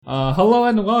Hello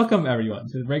and welcome everyone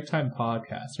to the Break Time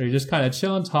Podcast, where you just kind of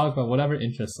chill and talk about whatever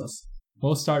interests us.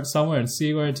 We'll start somewhere and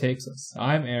see where it takes us.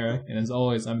 I'm Eric, and as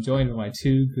always, I'm joined by my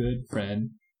two good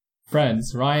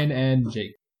friends, Ryan and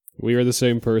Jake. We are the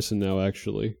same person now,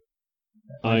 actually.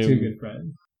 Two good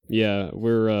friends. Yeah,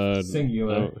 we're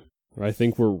singular. I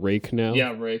think we're Rake now.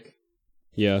 Yeah, Rake.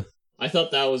 Yeah. I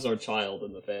thought that was our child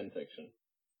in the fan fiction.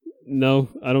 No,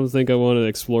 I don't think I want to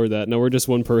explore that. No, we're just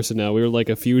one person now. We were like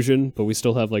a fusion, but we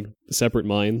still have like separate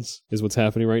minds, is what's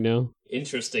happening right now.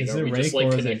 Interesting. Is Are it we Rake just like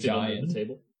or is it connected under Giant? the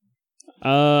table?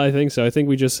 I think so. I think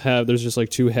we just have, there's just like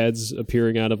two heads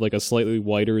appearing out of like a slightly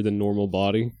wider than normal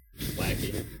body.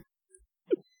 Wacky.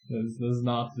 This is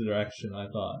not the direction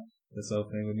I thought this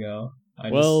opening would go.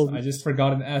 I just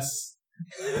forgot an S.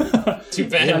 Too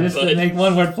bad, I just didn't make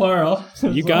one word plural.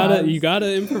 You gotta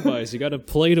improvise. You gotta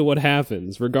play to what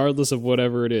happens, regardless of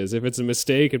whatever it is. If it's a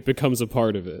mistake, it becomes a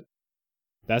part of it.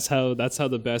 That's how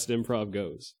the best improv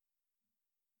goes.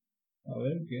 Oh,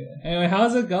 we're good. Anyway,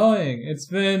 how's it going? It's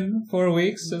been 4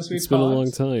 weeks since we talked. It's been a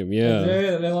long time, yeah. It's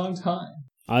been a very long time.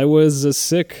 I was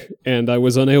sick, and I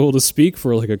was unable to speak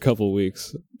for like a couple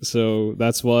weeks, so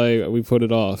that's why we put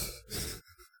it off.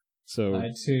 So I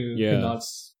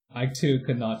too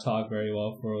could not talk very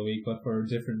well for a week, but for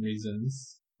different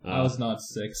reasons. I was not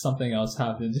sick. Something else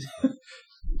happened.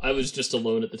 I was just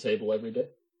alone at the table every day.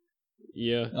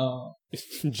 Yeah. Oh.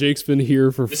 Jake's been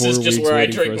here for 4 weeks. This is just where I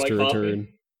waiting for drink us my to coffee. return.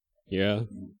 Yeah.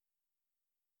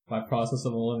 By process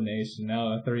of elimination,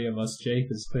 now the three of us, Jake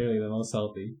is clearly the most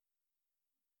healthy.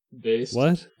 Based.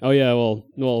 What? Oh yeah, well,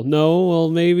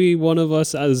 maybe one of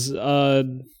us as, I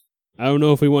don't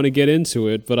know if we want to get into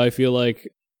it, but I feel like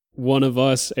one of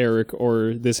us, Eric,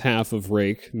 or this half of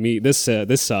Rake, me, this side,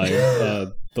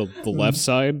 the left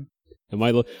side.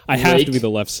 I have to be the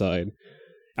left side.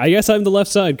 I guess I'm the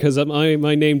left side because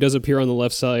my name does appear on the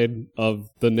left side of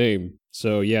the name.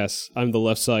 So yes, I'm the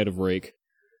left side of Rake.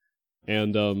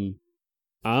 And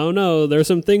I don't know. There's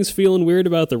some things feeling weird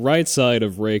about the right side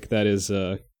of Rake that is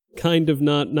kind of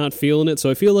not feeling it. So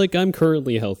I feel like I'm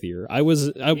currently healthier. I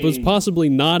was possibly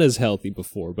not as healthy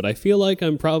before, but I feel like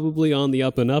I'm probably on the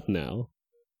up and up now.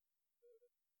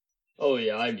 Oh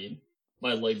yeah, I mean,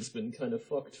 my leg's been kind of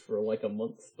fucked for like a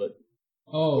month, but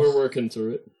we're working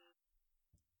through it.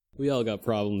 We all got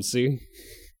problems, see?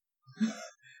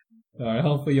 Alright,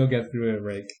 hopefully you'll get through it,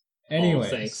 Rake. Anyways.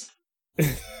 Oh, thanks.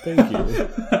 Thank you.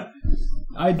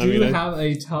 I have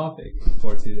a topic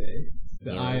for today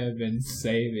that I have been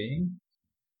saving.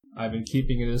 I've been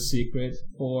keeping it a secret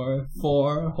for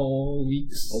 4 whole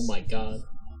weeks. Oh my god.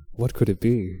 What could it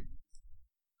be?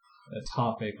 The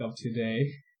topic of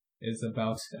today is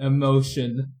about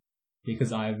emotion,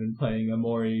 because I've been playing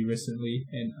Amori recently,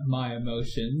 and my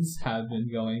emotions have been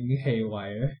going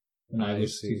haywire, and I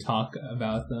wish to talk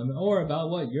about them, or about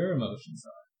what your emotions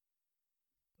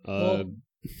are.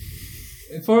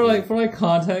 For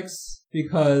context,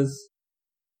 because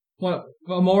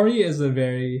Amori is a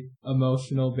very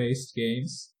emotional based game.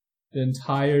 The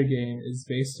entire game is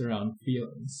based around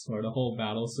feelings, or the whole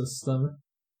battle system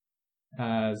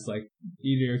has like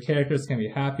either your characters can be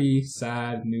happy,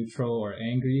 sad, neutral, or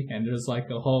angry, and there's like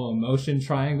a whole emotion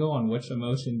triangle on which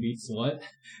emotion beats what.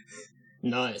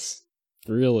 Nice.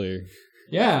 Really?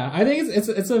 Yeah, I think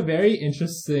it's a very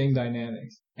interesting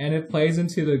dynamic, and it plays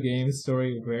into the game's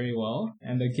story very well.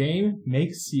 And the game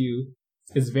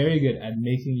is very good at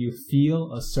making you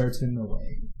feel a certain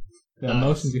way. The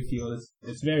emotions you feel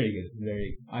it's very good.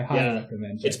 I highly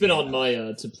recommend it. It's been on my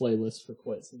to play list for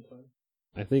quite some time.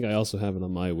 I think I also have it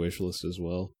on my wish list as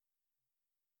well.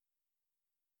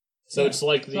 So it's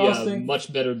like the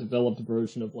much better developed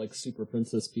version of like Super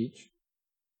Princess Peach.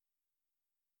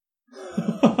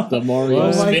 The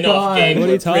Mario spin-off game. What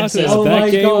are you talking about?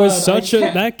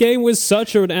 That game was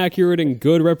such an accurate and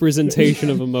good representation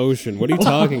of emotion. What are you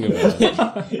talking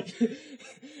about?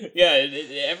 Yeah,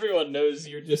 everyone knows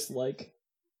you're just like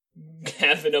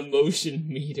have an emotion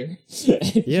meter.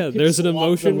 Yeah, there's an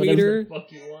emotion meter. The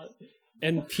fuck you want.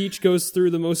 And Peach goes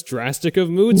through the most drastic of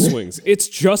mood swings. It's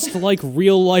just like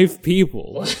real life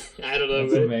people. I don't know.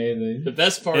 That's amazing. The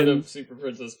best part of Super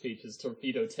Princess Peach is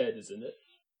Torpedo Ted, isn't it?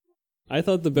 I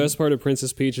thought the best part of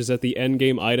Princess Peach is that the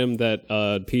endgame item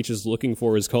that Peach is looking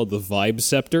for is called the Vibe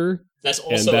Scepter. That's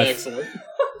also excellent.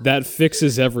 That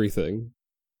fixes everything.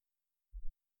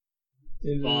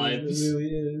 Vibes. It really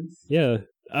is. Yeah,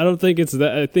 I don't think it's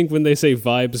that. I think when they say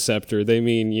Vibe Scepter, they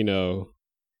mean, you know,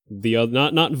 the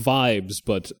not vibes,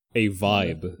 but a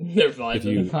vibe. They're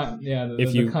vibing.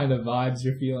 The kind of vibes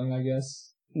you're feeling, I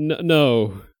guess.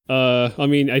 No. I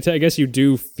mean, I guess you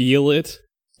do feel it.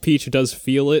 Peach does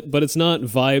feel it, but it's not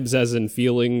vibes as in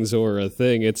feelings or a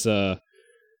thing. It's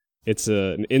It's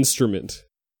an instrument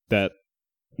that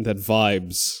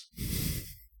vibes.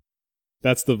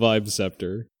 That's the vibe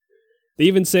scepter. They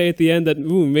even say at the end that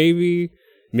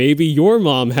maybe your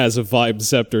mom has a vibe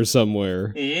scepter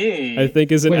somewhere. I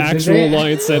think is an actual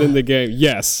line said in the game.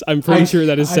 Yes, I'm pretty sure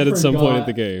that is said at some point in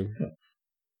the game.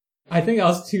 I think I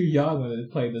was too young when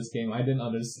I played this game. I didn't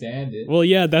understand it. Well,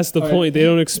 yeah, that's the point. They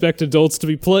don't expect adults to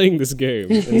be playing this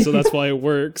game, and so that's why it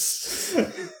works.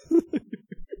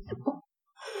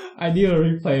 I need to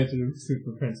replay it to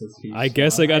Super Princess Peach. I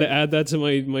guess I gotta add that to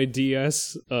my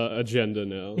DS agenda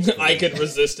now. I could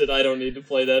resist it. I don't need to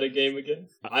play that game again.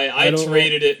 I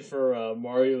traded it for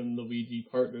Mario and Luigi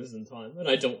Partners in Time, and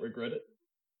I don't regret it.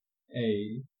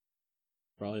 Hey.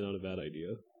 Probably not a bad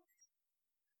idea.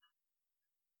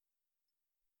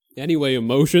 Anyway,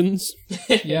 emotions?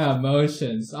 Yeah,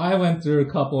 emotions. I went through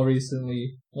a couple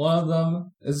recently. One of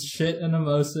them is shit and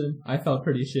emotion. I felt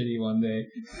pretty shitty one day.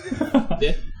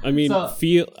 Yeah. I mean,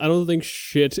 I don't think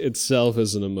shit itself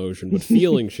is an emotion, but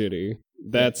feeling shitty.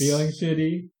 That's feeling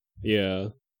shitty. Yeah.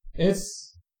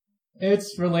 It's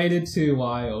related to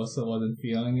why I also wasn't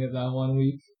feeling it that one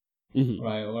week.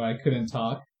 Right, where I couldn't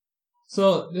talk.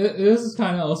 So this is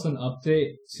kind of also an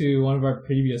update to one of our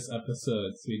previous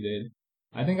episodes we did.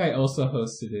 I think I also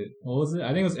hosted it. What was it? I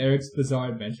think it was Eric's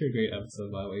Bizarre Adventure. Great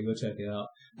episode, by the way. Go check it out.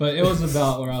 But it was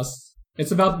about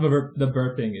it's about the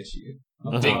burping issue.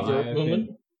 Big burp moment?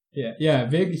 Yeah,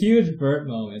 big, huge burp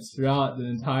moments throughout the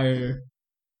entire,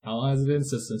 how long has it been?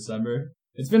 Since December?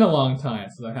 It's been a long time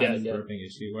since I had this burping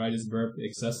issue where I just burped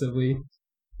excessively.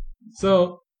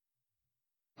 So,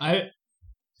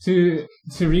 to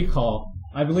recall,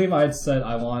 I believe I'd said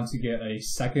I wanted to get a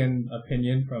second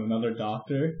opinion from another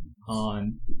doctor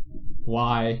on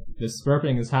why this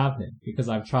burping is happening, because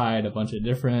I've tried a bunch of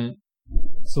different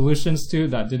solutions to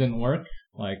that didn't work,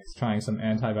 like trying some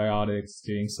antibiotics,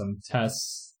 doing some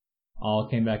tests, all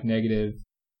came back negative,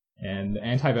 and the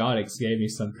antibiotics gave me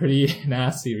some pretty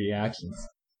nasty reactions.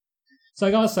 So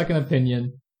I got a second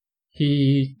opinion.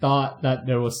 He thought that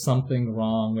there was something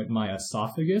wrong with my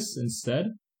esophagus instead.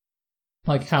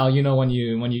 Like how, when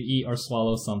you eat or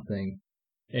swallow something,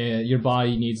 your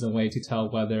body needs a way to tell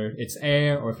whether it's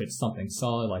air or if it's something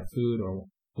solid like food or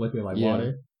liquid like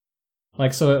water.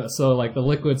 Like, so like the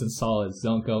liquids and solids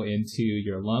don't go into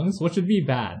your lungs, which would be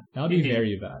bad. That would be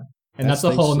very bad. And that's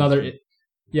a whole nother,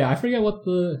 I forget what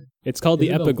it's called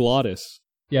the epiglottis.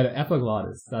 Yeah, the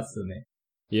epiglottis. That's the name.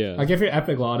 Yeah. Like if your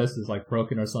epiglottis is like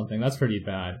broken or something, that's pretty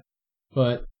bad.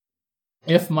 But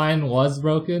if mine was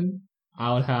broken,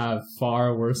 I would have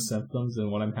far worse symptoms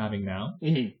than what I'm having now.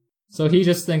 So he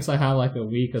just thinks I have like a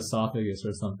weak esophagus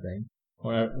or something,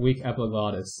 or a weak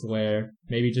epiglottis, where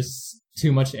maybe just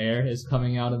too much air is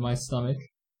coming out of my stomach,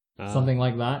 something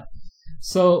like that.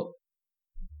 So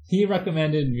he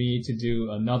recommended me to do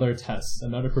another test,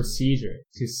 another procedure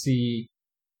to see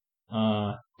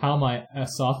how my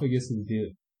esophagus is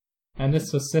doing. And this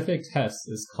specific test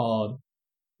is called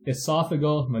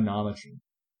esophageal manometry.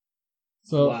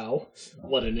 So, wow,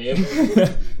 what a name.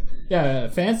 Yeah,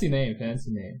 fancy name.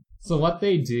 So what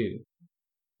they do,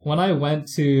 when I went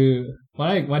to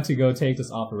go take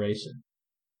this operation,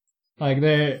 like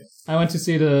I went to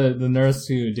see the nurse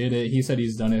who did it. He said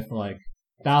he's done it for like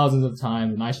thousands of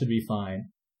times and I should be fine.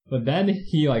 But then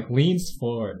he like leans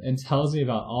forward and tells me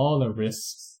about all the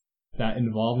risks that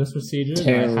involve this procedure that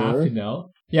I have to know.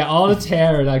 Yeah, all the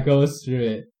terror that goes through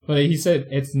it. But he said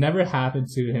it's never happened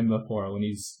to him before when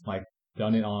he's like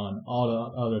done it on all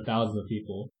the other thousands of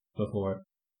people before.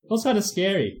 It was kind of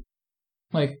scary.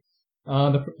 Like,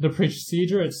 the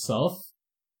procedure itself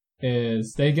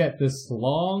is they get this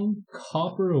long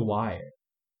copper wire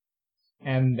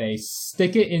and they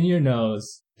stick it in your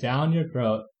nose, down your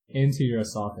throat, into your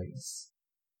esophagus.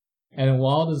 And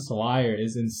while this wire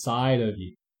is inside of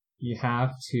you, you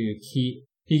have to he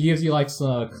gives you like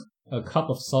a cup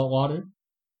of salt water.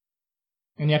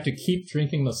 And you have to keep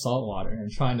drinking the salt water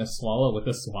and trying to swallow with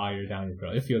this wire down your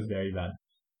throat. It feels very bad.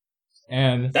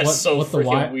 And that's what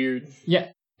freaking weird.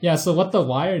 Yeah, so what the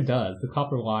wire does, the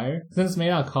copper wire, since it's made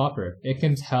out of copper, it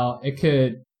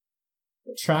could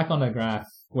track on a graph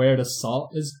where the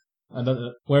salt is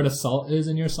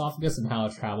in your esophagus and how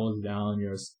it travels down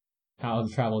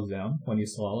when you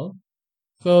swallow.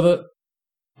 So the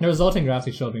resulting graphs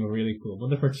he showed me were really cool, but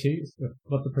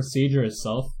the procedure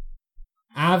itself,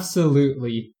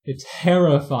 absolutely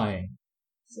terrifying.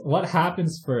 So what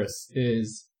happens first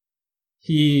is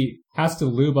he has to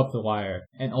lube up the wire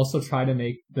and also try to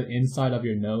make the inside of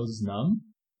your nose numb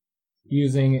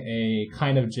using a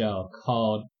kind of gel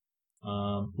called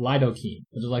lidocaine,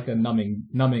 which is like a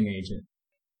numbing agent.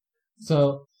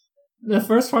 So The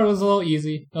first part was a little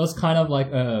easy. It was kind of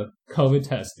like a COVID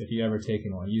test if you ever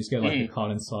taken one. You just get like a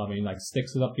cotton swab and he like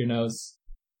sticks it up your nose.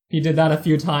 He did that a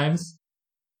few times,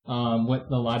 with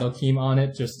the lidocaine on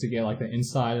it just to get like the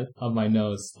inside of my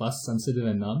nose less sensitive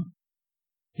and numb.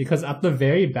 Because at the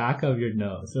very back of your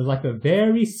nose, there's like a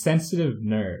very sensitive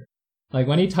nerve. Like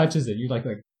when he touches it, you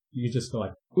just go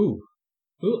like, ooh,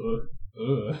 ooh,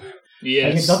 ooh.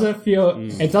 Yes. Like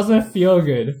it doesn't feel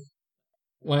good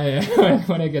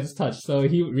when it gets touched. So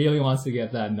he really wants to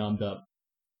get that numbed up.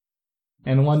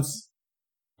 And once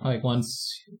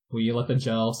we let the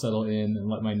gel settle in and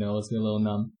let my nose get a little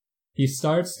numb, he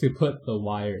starts to put the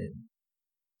wire in.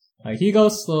 Like he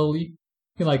goes slowly.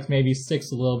 He like maybe sticks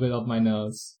a little bit up my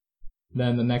nose.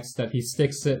 Then the next step, he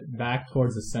sticks it back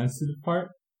towards the sensitive part.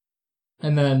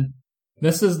 And then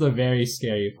this is the very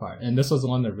scary part. And this was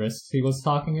one of the risks he was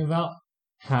talking about.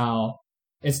 How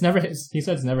he said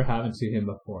it's never happened to him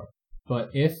before. But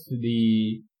if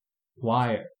the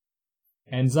wire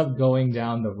ends up going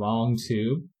down the wrong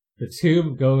tube, the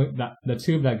tube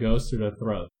that goes through the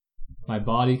throat, my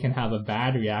body can have a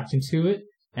bad reaction to it,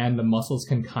 and the muscles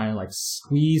can kind of like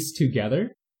squeeze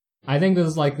together. I think this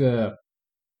is like a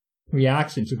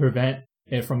reaction to prevent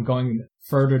it from going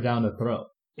further down the throat.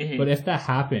 Mm-hmm. But if that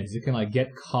happens, it can like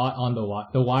get caught on the wire.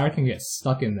 The wire can get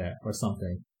stuck in there or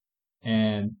something.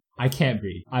 And I can't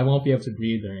breathe. I won't be able to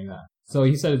breathe during that. So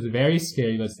he said it's very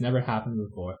scary, but it's never happened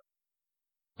before.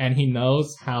 And he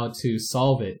knows how to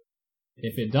solve it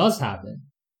if it does happen.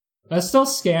 But it's still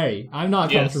scary. I'm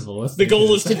not comfortable with it. The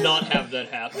goal is to not have that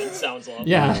happen. Sounds awful.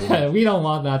 Yeah, we don't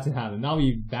want that to happen. That would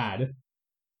be bad.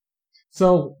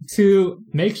 So to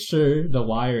make sure the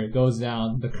wire goes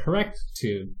down the correct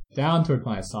tube, down toward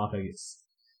my esophagus,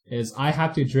 is I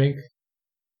have to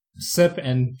sip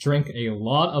and drink a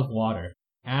lot of water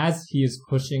as he is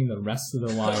pushing the rest of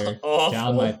the wire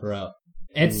down my throat.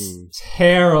 It's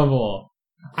terrible.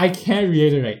 I can't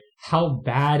reiterate how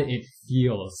bad it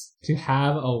feels to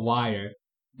have a wire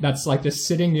that's like just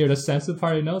sitting near the sensitive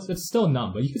part of your nose. It's still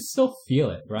numb, but you can still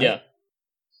feel it, right? Yeah.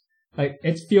 Like,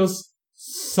 it feels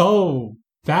so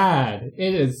bad.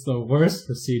 It is the worst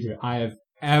procedure I have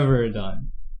ever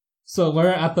done. So we're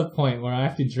at the point where I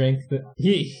have to drink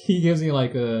he gives me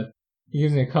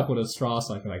a cup with a straw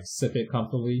so I can like sip it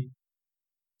comfortably.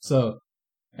 So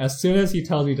as soon as he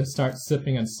tells me to start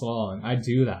sipping and swallowing, I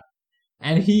do that.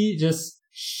 And he just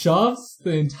shoves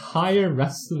the entire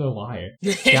rest of the wire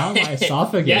down my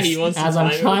esophagus. Yeah, he wants as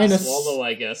I'm trying to swallow,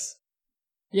 I guess.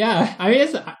 Yeah,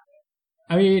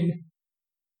 I mean,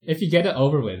 if you get it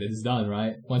over with, it's done,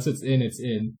 right? Once it's in, it's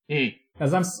in.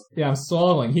 As I'm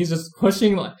swallowing, he's just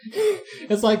pushing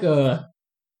it's like what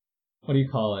do you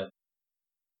call it?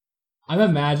 I'm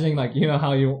imagining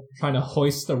how you're trying to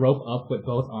hoist the rope up with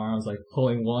both arms, like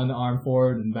pulling one arm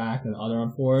forward and back and the other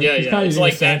arm forward. Yeah, yeah, it's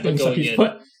like that, but going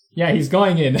in. He's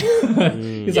going in.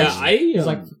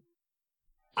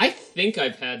 I think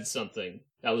I've had something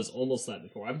that was almost that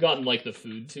before. I've gotten the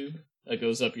food tube that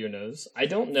goes up your nose. I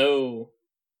don't know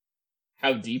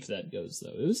how deep that goes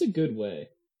though. It was a good way.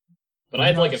 But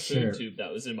I had a food tube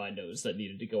that was in my nose that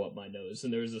needed to go up my nose,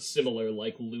 and there was a similar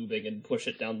lubing and push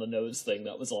it down the nose thing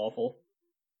that was awful.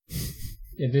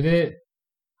 Yeah, did it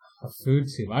a food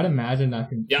tube? I'd imagine that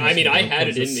can. Yeah, I mean, I had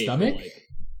it in me stomach?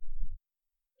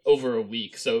 for over a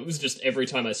week, so it was just every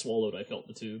time I swallowed, I felt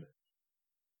the tube.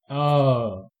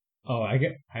 Oh, I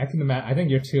can imagine. I think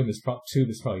your tube is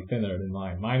probably thinner than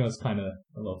mine. Mine was kind of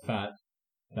a little fat.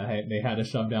 They had to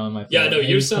shove down my throat. Yeah, no,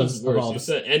 yours sounds worse.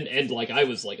 And I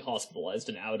was hospitalized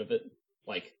and out of it.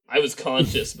 I was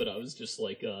conscious, but I was just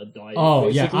dying. Oh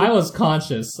basically. Yeah, I was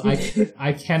conscious.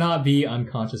 I cannot be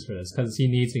unconscious for this because he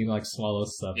needs me to swallow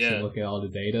stuff to look at all the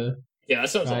data. Yeah, that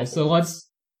sounds awful. So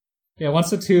once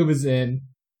the tube is in,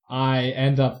 I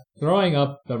end up throwing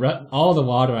up all the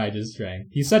water I just drank.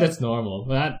 He said it's normal,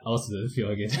 but that also doesn't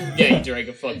feel good. Yeah, you drank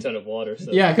a fuck ton of water.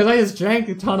 So. Yeah, because I just drank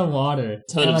a ton of water.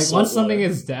 Once something water.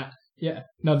 is down,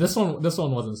 no, this one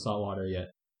wasn't salt water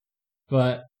yet.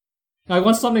 But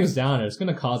once something's down there, it's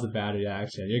gonna cause a bad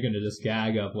reaction. You're gonna just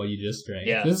gag up what you just drank.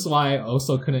 Yeah. This is why I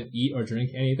also couldn't eat or drink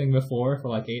anything before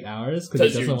for 8 hours because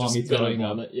it doesn't want me throwing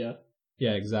up. Yeah.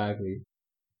 Yeah, exactly.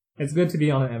 It's good to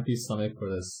be on an empty stomach for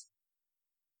this.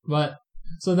 But,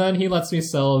 so then he lets me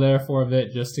settle there for a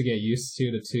bit just to get used to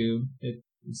the tube.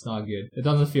 It's not good. It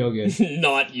doesn't feel good.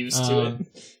 Not used to it.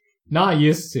 Not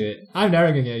used to it. I'm never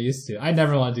gonna get used to it. I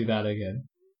never want to do that again.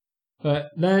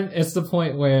 But then it's the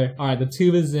point where, alright, the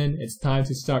tube is in, it's time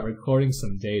to start recording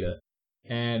some data.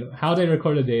 And how they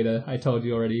record the data, I told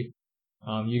you already.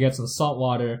 You get some salt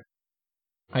water.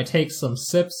 I take some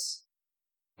sips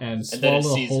and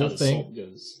swallow the whole thing. Salt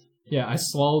goes. Yeah, I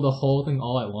swallow the whole thing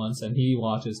all at once, and he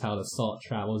watches how the salt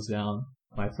travels down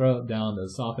my throat, down the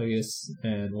esophagus,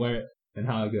 and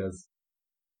how it goes.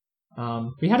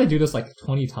 We had to do this like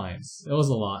 20 times. It was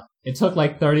a lot. It took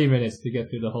like 30 minutes to get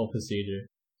through the whole procedure.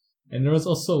 And there was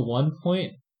also one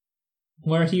point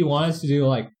where he wanted to do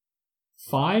like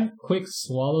 5 quick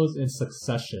swallows in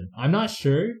succession. I'm not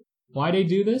sure why they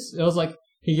do this. It was like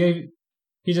he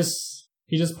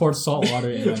just poured salt water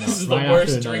in my This is mouth the right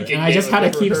worst after another. drinking And I just game had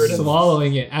I've to ever keep heard of.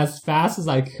 swallowing it as fast as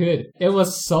I could. It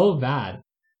was so bad.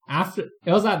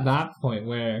 It was at that point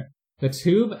where the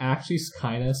tube actually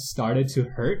kind of started to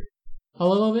hurt a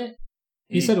little bit.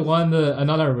 He said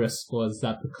another risk was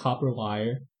that the copper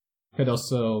wire could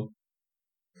also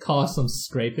cause some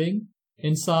scraping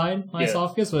inside my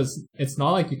esophagus, but it's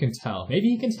not like you can tell. Maybe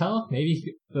you can tell.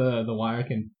 Maybe the wire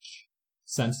can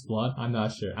sense blood. I'm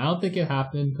not sure. I don't think it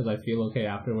happened because I feel okay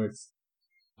afterwards.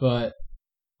 But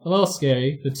a little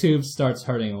scary. The tube starts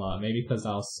hurting a lot. Maybe because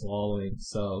I was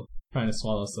trying to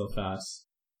swallow so fast.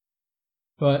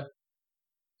 But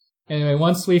anyway,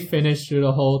 once we finish through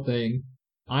the whole thing,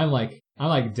 I'm like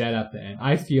dead at the end.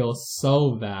 I feel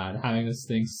so bad having this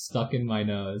thing stuck in my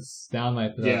nose, down my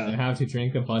throat, and have to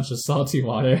drink a bunch of salty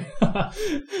water.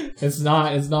 It's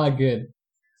not good.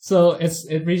 So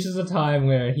it reaches a time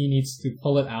where he needs to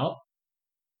pull it out.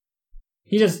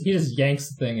 He just yanks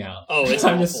the thing out. Oh, it's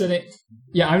I'm awful.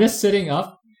 I'm just sitting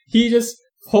up. He just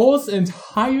pulls the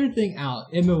entire thing out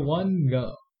in the one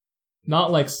go.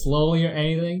 Not like slowly or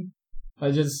anything,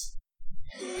 but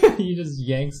he just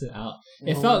yanks it out.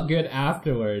 It felt good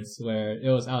afterwards where it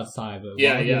was outside, but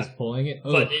while he was pulling it,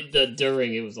 but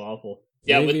during it was awful.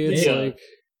 Yeah, Maybe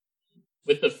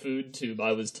with the food tube,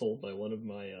 I was told by one of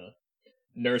my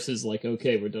nurses, like,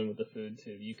 okay, we're done with the food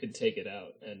tube, you could take it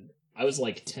out. And I was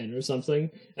like 10 or something,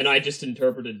 and I just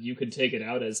interpreted you could take it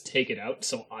out as take it out,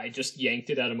 so I just yanked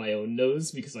it out of my own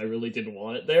nose because I really didn't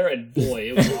want it there, and boy,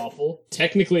 it was awful.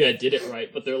 Technically, I did it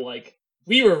right, but they're like,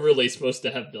 we were really supposed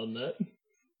to have done that.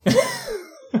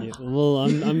 Yeah, well,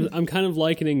 I'm kind of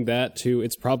likening that to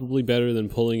it's probably better than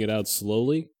pulling it out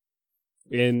slowly.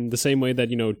 In the same way that,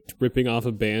 ripping off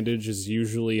a bandage is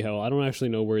usually how I don't actually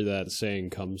know where that saying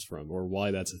comes from or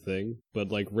why that's a thing,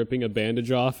 but like ripping a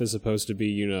bandage off is supposed to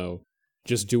be,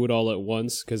 just do it all at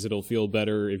once because it'll feel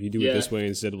better if you do it this way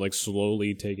instead of like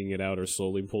slowly taking it out or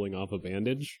slowly pulling off a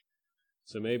bandage.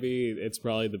 So maybe it's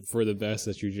probably for the best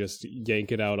that you just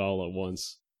yank it out all at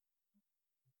once.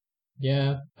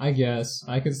 Yeah, I guess.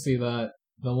 I could see that.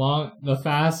 The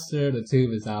faster the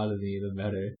tube is out of me, the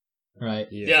better. Right?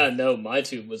 Yeah, no, my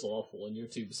tube was awful, and your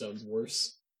tube sounds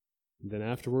worse. Then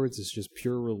afterwards, it's just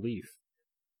pure relief.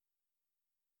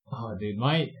 Oh, dude,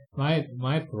 my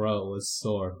throat was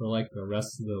sore for like the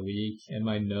rest of the week, and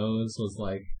my nose was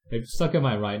like, it stuck in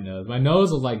my right nose. My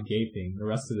nose was like gaping the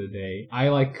rest of the day. I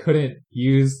like couldn't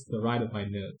use the right of my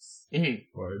nose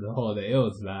for the whole day. It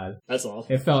was bad. That's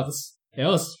awful. It felt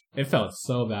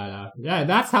so bad after. Yeah,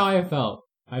 that's how I felt.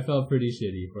 I felt pretty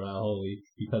shitty for a whole week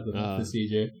because of the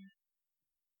procedure.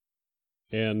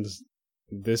 And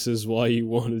this is why you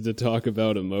wanted to talk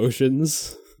about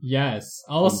emotions? Yes.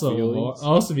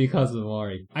 Also because of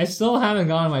Mori. I still haven't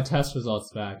gotten my test results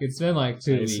back. It's been like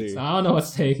 2 weeks. See. I don't know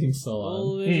what's taking so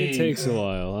long. Well, it takes a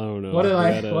while. I don't know. What did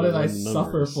I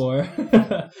suffer for?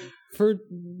 For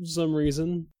some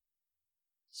reason.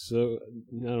 So,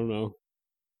 I don't know.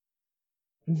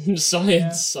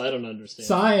 Science, I don't understand.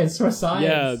 Science for science.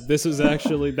 Yeah, this was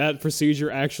actually, that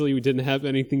procedure actually didn't have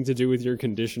anything to do with your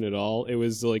condition at all. It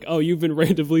was like, oh, you've been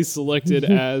randomly selected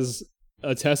as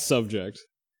a test subject.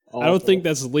 Awful. I don't think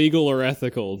that's legal or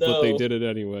ethical, but they did it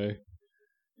anyway.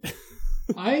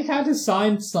 I had to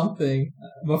sign something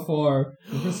before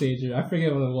the procedure. I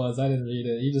forget what it was. I didn't read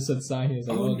it. He just said sign. He was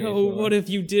like, oh okay, no, sure. What if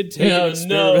you did take an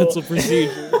experimental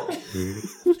procedure?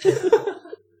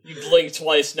 You blink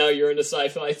twice, now you're in a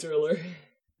sci-fi thriller.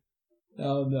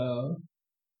 Oh no.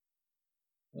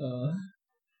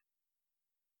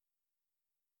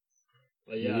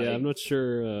 But yeah, I'm not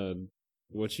sure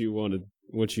what you want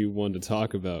to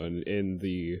talk about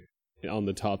on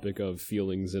the topic of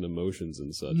feelings and emotions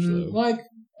and such. Though. Like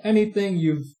anything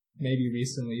you've maybe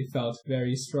recently felt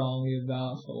very strongly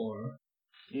about, or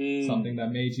something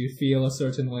that made you feel a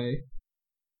certain way.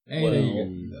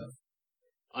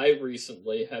 I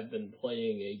recently have been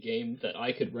playing a game that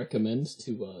I could recommend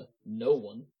to no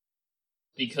one,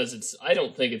 because I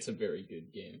don't think it's a very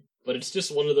good game, but it's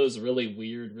just one of those really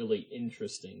weird, really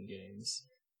interesting games.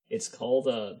 It's called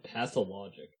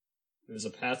Pathologic. There's a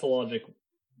Pathologic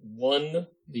 1,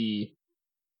 the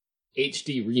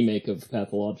HD remake of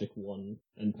Pathologic 1,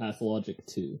 and Pathologic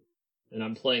 2. And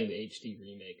I'm playing the HD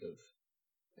remake of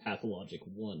Pathologic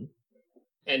 1.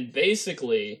 And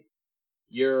basically,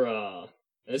 you're, and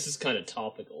this is kind of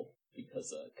topical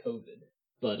because of COVID,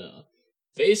 but,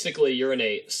 basically you're in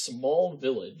a small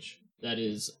village that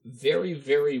is very,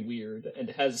 very weird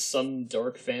and has some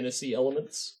dark fantasy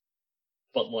elements,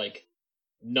 but, like,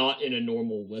 not in a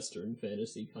normal Western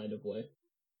fantasy kind of way.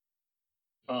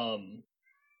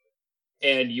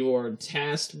 And you're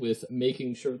tasked with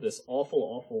making sure this awful,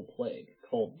 awful plague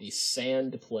called the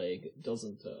Sand Plague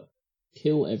doesn't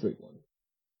kill everyone.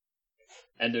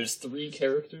 And there's 3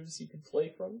 characters you can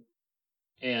play from,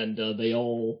 and they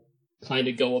all kind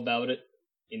of go about it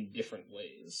in different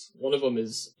ways. One of them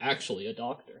is actually a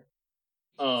doctor.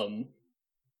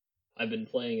 I've been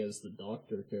playing as the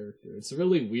doctor character. It's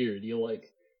really weird. You, like,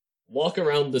 walk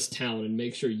around this town and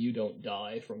make sure you don't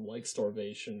die from, like,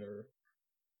 starvation or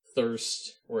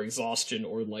thirst or exhaustion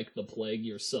or, like, the plague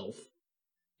yourself,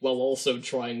 while also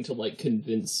trying to, like,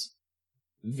 convince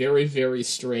very, very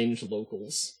strange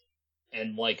locals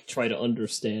and, like, try to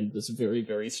understand this very,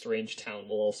 very strange town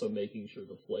while also making sure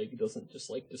the plague doesn't just,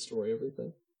 like, destroy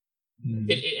everything.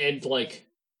 And, like,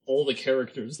 all the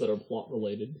characters that are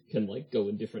plot-related can, like, go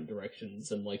in different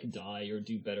directions and, like, die or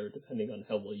do better depending on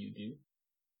how well you do.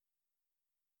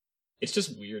 It's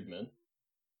just weird, man.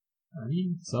 I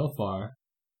mean, so far,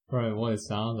 from what it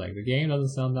sounds like, the game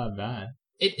doesn't sound that bad.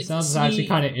 It sounds actually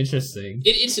kind of interesting.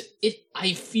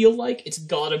 I feel like it's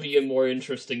gotta be a more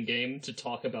interesting game to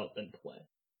talk about than play.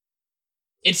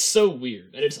 It's so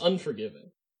weird, and it's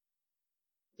unforgiving.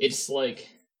 It's like...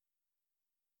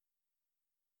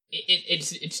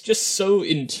 It's just so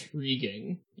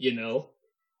intriguing, you know?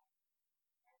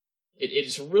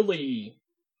 It's really...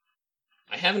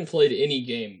 I haven't played any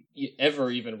game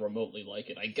ever even remotely like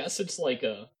it. I guess it's like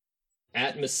a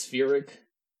atmospheric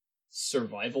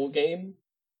survival game.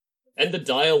 And the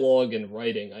dialogue and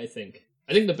writing, I think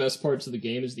the best parts of the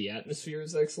game is the atmosphere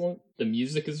is excellent, the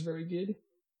music is very good,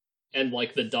 and,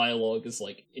 like, the dialogue is,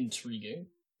 like, intriguing.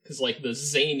 Because, like, the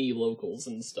zany locals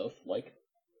and stuff, like,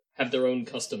 have their own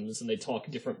customs and they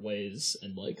talk different ways,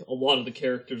 and, like, a lot of the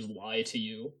characters lie to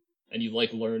you, and you,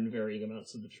 like, learn varying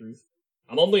amounts of the truth.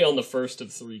 I'm only on the first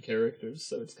of 3 characters,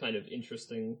 so it's kind of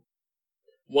interesting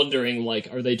wondering,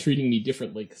 like, are they treating me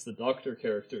differently? Because the doctor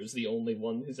character is the only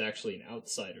one who's actually an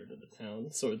outsider to the town,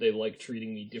 so are they, like,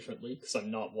 treating me differently? Because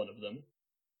I'm not one of them.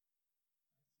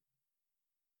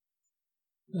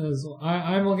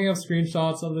 I'm looking up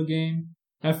screenshots of the game.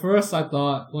 At first, I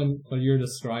thought, when you were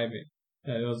describing,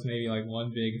 that it was maybe, like,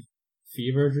 one big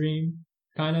fever dream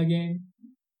kind of game.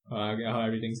 How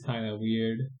everything's kind of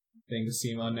weird, things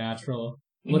seem unnatural.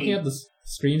 Mm-hmm. Looking at the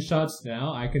screenshots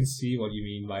now, I can see what you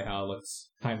mean by how it looks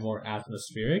kind of more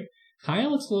atmospheric. Kind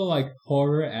of looks a little like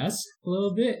horror-esque, a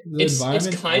little bit. It's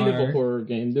kind of a horror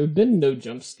game. There have been no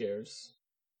jump scares.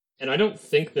 And I don't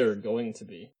think there are going to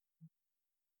be.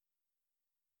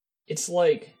 It's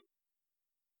like...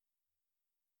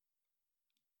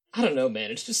 I don't know, man.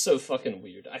 It's just so fucking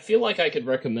weird. I feel like I could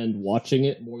recommend watching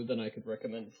it more than I could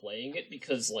recommend playing it,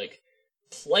 because, like,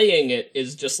 playing it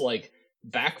is just, like,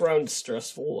 background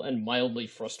stressful and mildly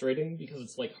frustrating, because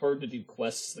it's, like, hard to do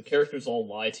quests. The characters all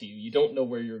lie to you. You don't know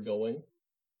where you're going.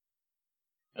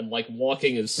 And, like,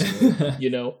 walking is slow, you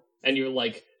know? And you're,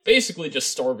 like, basically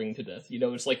just starving to death, you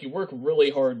know? It's like you work really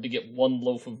hard to get one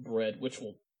loaf of bread, which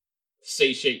will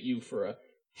satiate you for a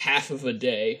half of a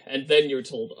day, and then you're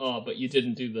told, but you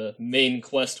didn't do the main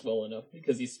quest well enough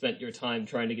because you spent your time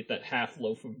trying to get that half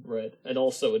loaf of bread, and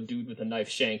also a dude with a knife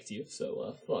shanked you,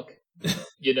 so, fuck.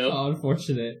 You know? Oh,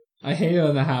 unfortunate. I hate it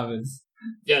when that happens.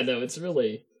 Yeah, no, it's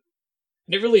really...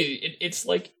 It's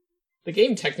like... The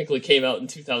game technically came out in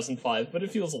 2005, but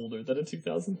it feels older than a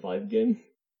 2005 game.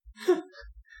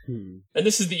 And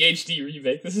this is the HD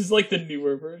remake. This is, like, the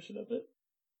newer version of it.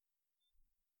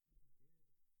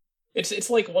 It's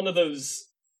like one of those...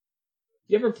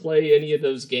 You ever play any of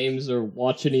those games or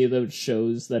watch any of those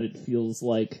shows that it feels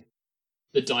like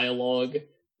the dialogue,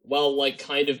 while, like,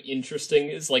 kind of interesting,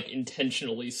 is, like,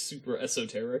 intentionally super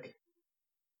esoteric?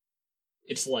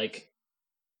 It's like...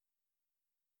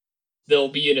 There'll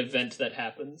be an event that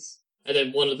happens, and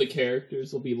then one of the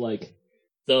characters will be like,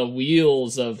 "The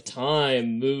wheels of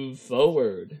time move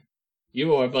forward.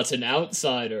 You are but an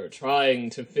outsider trying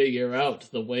to figure out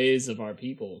the ways of our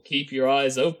people. Keep your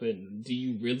eyes open. Do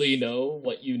you really know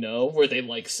what you know?" Where they,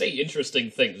 like, say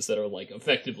interesting things that are, like,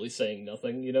 effectively saying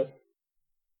nothing, you know?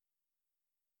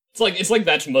 It's like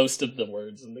that's most of the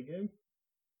words in the game.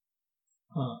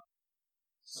 Huh.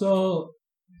 So,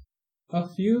 a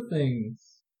few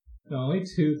things, only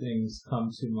 2 things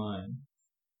come to mind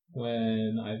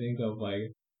when I think of,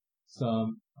 like,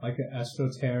 some, like, an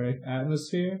esoteric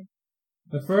atmosphere.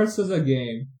 The first is a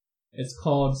game It's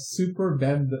called Super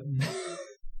Ben.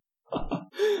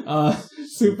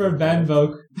 Super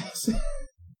Benbo.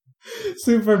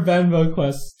 Super Benbo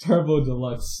Quest Turbo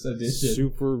Deluxe Edition.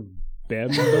 Super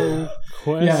Benbo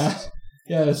Quest?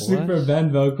 Yeah, Super What?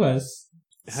 Benbo Quest.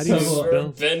 How do you So-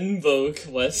 spell Benbo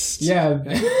Quest. Yeah.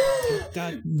 that?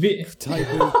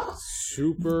 Type in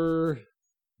Super.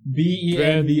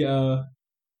 BENBO.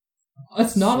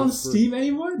 It's not on Super- Steam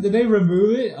anymore? Did they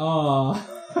remove it? Oh.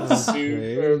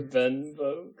 Super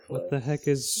Benbo Quest. What the heck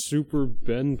is Super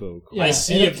Benbo Quest? Yeah, I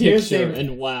see it a appears picture, they-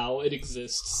 and wow, it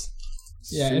exists.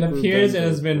 Yeah, it Super appears it Benbo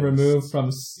has been Quest. removed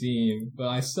from Steam, but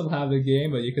I still have the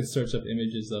game, but you can search up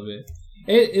images of it.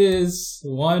 It is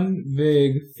one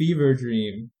big fever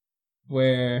dream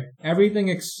where everything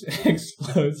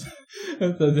explodes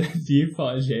with the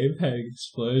default JPEG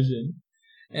explosion.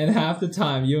 And half the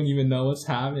time you don't even know what's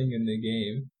happening in the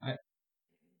game.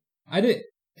 I think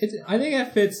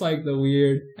it fits like the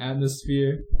weird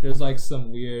atmosphere. There's like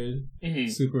some weird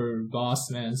super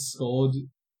boss man scold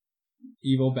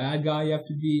evil bad guy you have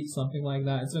to beat, something like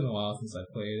that. It's been a while since I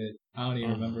played it. I don't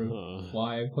even remember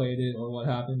why I played it or what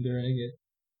happened during it.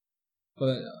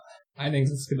 But I think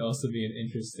this could also be an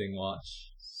interesting watch.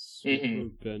 Super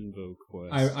Benbo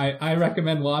Quest. I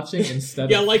recommend watching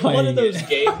instead Yeah, of like playing one of those it.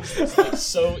 games that's like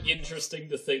so interesting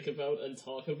to think about and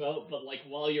talk about, but like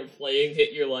while you're playing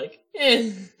it, you're like,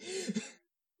 am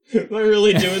I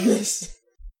really doing this?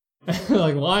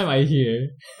 Like, why am I here?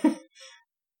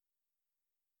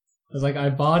 I was like, I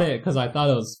bought it because I thought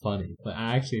it was funny, but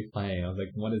actually playing, I was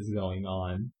like, what is going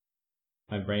on?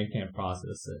 My brain can't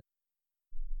process it.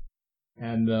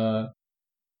 And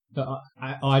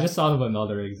I just thought of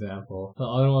another example. The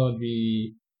other one would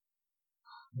be,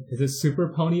 is it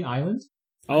Super Pony Island?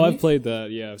 Oh, I've played that.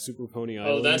 Yeah, Super Pony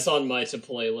Island. Oh, that's on my to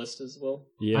play list as well.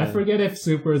 Yeah. I forget if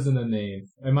Super is in the name.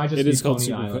 It might just It be is called Pony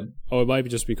Super. Island. Oh, it might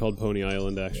just be called Pony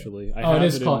Island. Actually, I Oh, it have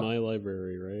is it called- in my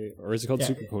library, right? Or is it called Yeah.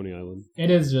 Super Pony Island? It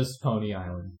is just Pony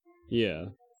Island. Yeah.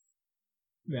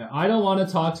 Yeah, I don't want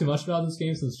to talk too much about this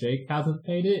game since Jake hasn't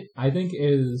played it. I think it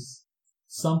is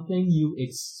something you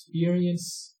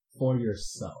experience for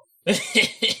yourself.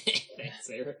 Thanks,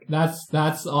 Eric.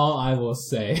 That's all I will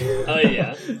say. Oh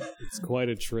yeah. It's quite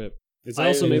a trip. It's I-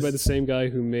 also it made is- by the same guy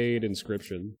who made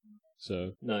Inscription.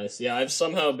 So Nice. Yeah, I've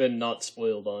somehow been not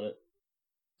spoiled on it.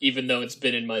 Even though it's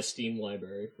been in my Steam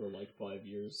library for like 5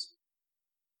 years.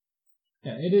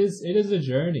 Yeah, it is a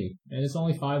journey, and it's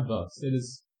only $5. It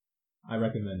is. I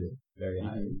recommend it very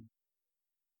highly.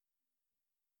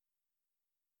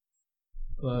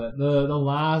 But the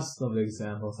last of the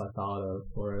examples I thought of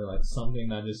were like something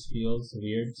that just feels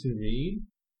weird to read,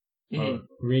 or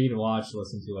read, watch,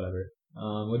 listen to, whatever.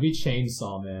 Would be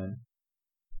Chainsaw Man.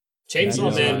 Chainsaw That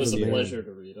is Man on was a the brain. pleasure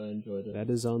to read. I enjoyed it. that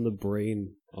is on the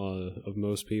brain of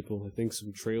most people. I think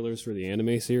some trailers for the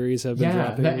anime series have been Yeah,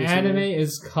 dropping. the recently. anime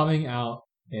is coming out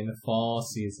in the fall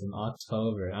season,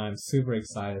 October. I'm super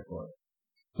excited for it.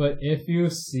 But if you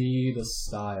see the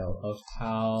style of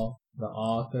how the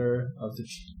author of the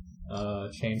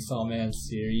Chainsaw Man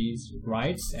series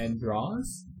writes and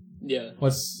draws, Yeah.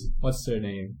 what's their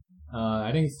name?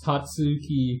 I think it's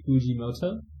Tatsuki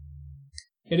Fujimoto.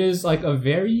 It is like a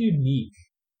very unique,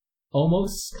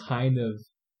 almost kind of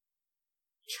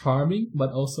charming,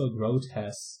 but also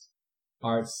grotesque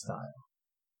art style,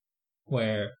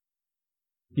 where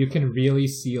you can really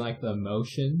see like the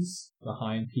emotions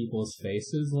behind people's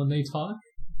faces when they talk.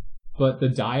 But the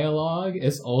dialogue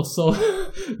is also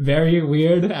very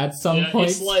weird at some Yeah,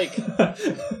 points. it's like-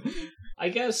 I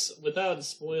guess without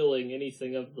spoiling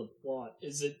anything of the plot,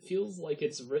 it feels like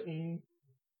it's written.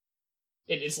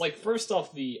 It's like first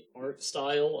off the art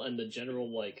style and the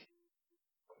general like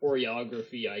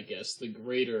choreography, I guess, the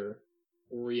greater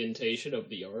orientation of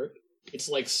the art. It's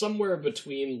like somewhere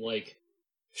between like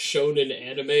shonen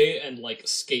anime and like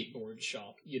skateboard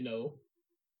shop, you know?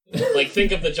 Like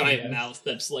think of the giant Yes. mouth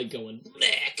that's like going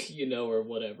black, you know, or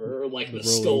whatever, or like the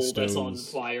Rolling skull that's on Stones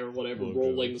fire, whatever, logo.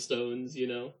 Rolling Stones, you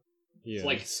know? Yeah. It's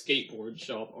like skateboard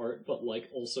shop art, but like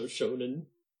also shonen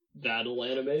battle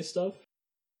anime stuff.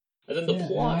 And then the Yeah,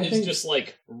 plot and I is think- just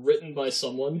like written by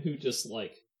someone who just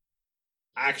like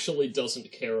actually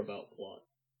doesn't care about plot.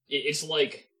 It's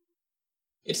like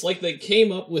they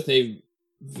came up with a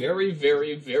very,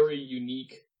 very, very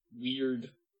unique, weird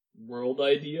world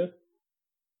idea,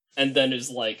 and then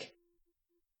is like,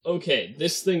 okay,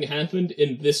 this thing happened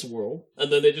in this world,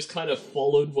 and then they just kind of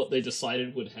followed what they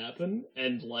decided would happen,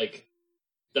 and like,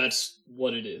 that's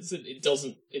what it is. It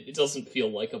doesn't feel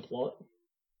like a plot.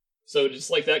 So just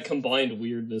like that combined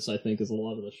weirdness, I think, is a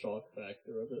lot of the shock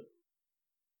factor of it.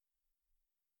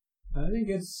 I think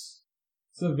it's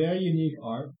a very unique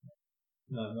art.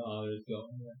 No others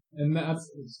going there. And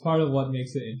it's part of what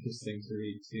makes it interesting to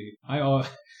read too.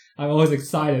 I'm always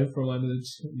excited for when the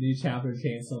new chapter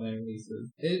Chainsaw Man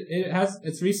releases.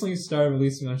 It's recently started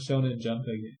releasing on Shonen Jump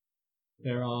again.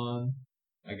 They're on,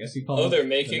 I guess you call it. Oh, they're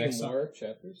making more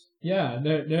chapters? Yeah,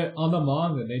 they're on the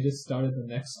manga. They just started the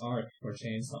next arc for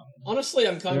Chainsaw Man. Honestly,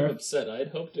 I'm kind of upset. I'd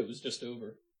hoped it was just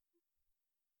over.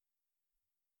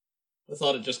 I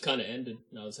thought it just kind of ended,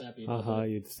 and I was happy.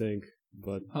 You'd think.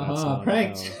 But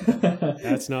pranked.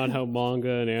 That's not how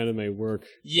manga and anime work.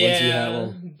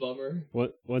 Yeah, bummer.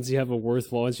 Once you have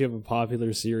a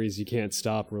popular series, you can't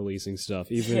stop releasing stuff,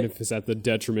 even if it's at the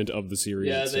detriment of the series.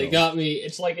 Yeah, itself. they got me.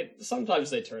 It's like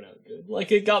sometimes they turn out good.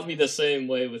 Like it got me the same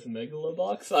way with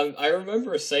Megalobox. I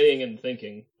remember saying and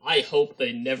thinking, I hope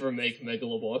they never make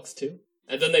Megalobox 2.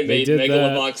 And then they made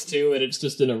Megalobox 2, and it's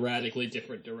just in a radically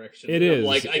different direction. It is.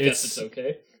 Like, I guess it's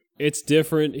okay. It's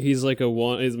different. He's like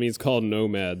it's called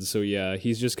Nomad, so yeah,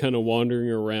 he's just kind of wandering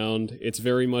around. It's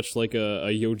very much like a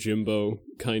Yojimbo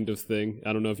kind of thing.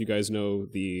 I don't know if you guys know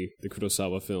the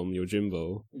Kurosawa film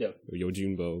Yojimbo. Yeah. Or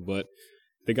Yojimbo, but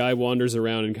the guy wanders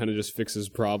around and kind of just fixes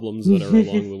problems that are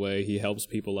along the way. He helps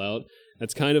people out.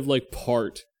 That's kind of like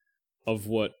part of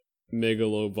what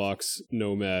Megalobox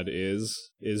Nomad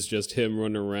is just him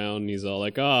running around and he's all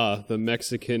like, the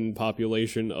Mexican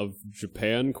population of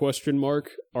Japan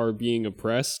are being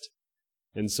oppressed,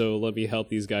 and so let me help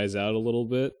these guys out a little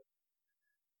bit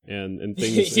and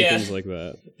things and things like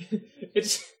that.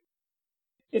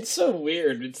 It's so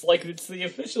weird. It's like it's the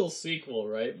official sequel,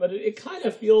 right? But it kind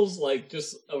of feels like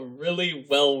just a really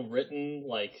well written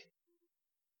like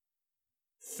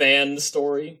fan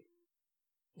story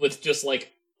with just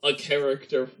like a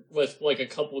character with like a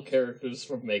couple characters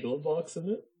from Megalobox in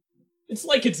it. It's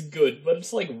like it's good, but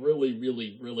it's like really,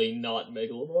 really, really not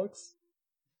Megalobox.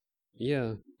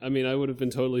 Yeah, I mean, I would have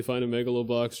been totally fine if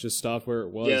Megalobox just stopped where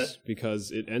it was because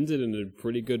it ended in a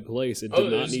pretty good place. It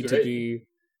did not need to be.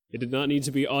 It did not need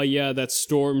to be. Oh yeah, that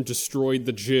storm destroyed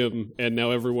the gym, and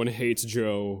now everyone hates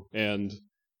Joe, and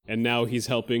now he's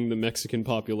helping the Mexican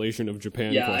population of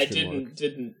Japan. Yeah, I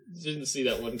didn't see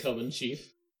that one coming,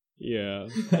 Chief. Yeah.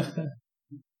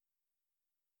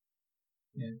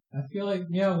 Yeah, I feel like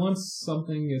once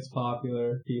something gets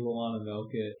popular, people want to milk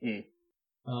it.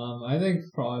 I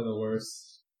think probably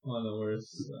one of the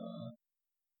worst,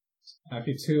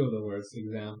 actually two of the worst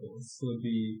examples would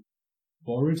be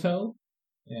Boruto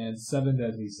and Seven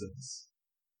Deadly Sins.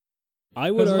 I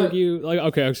would argue,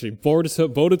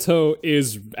 Boruto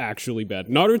is actually bad.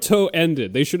 Naruto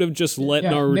ended. They should have just let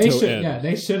Naruto end. Yeah,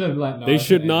 they should have let Naruto They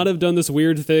should not have done this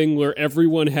weird thing where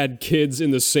everyone had kids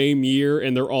in the same year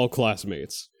and they're all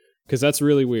classmates. Because that's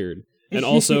really weird. And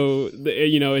also,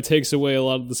 it takes away a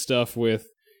lot of the stuff with,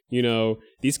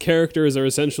 these characters are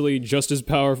essentially just as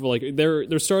powerful. Like,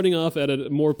 they're starting off at a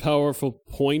more powerful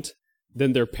point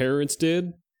than their parents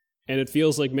did. And it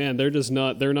feels like, man, they're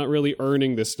not really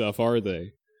earning this stuff, are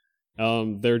they?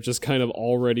 They're just kind of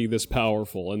already this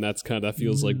powerful, and that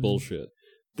feels like bullshit.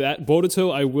 That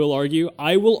Boruto, I will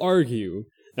argue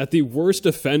that the worst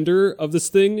offender of this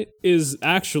thing is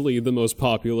actually the most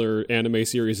popular anime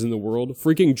series in the world,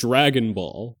 freaking Dragon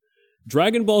Ball.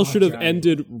 Dragon Ball should have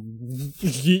ended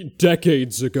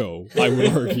decades ago, I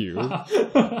would argue.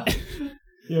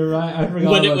 You're right, I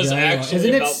forgot when it was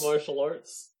actually about martial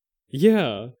arts.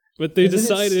 Yeah. But they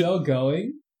decided. It still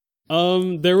going?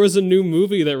 There was a new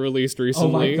movie that released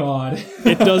recently. Oh my god!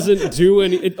 It doesn't do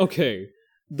any. Okay,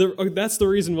 that's the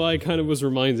reason why I kind of was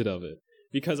reminded of it,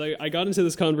 because I got into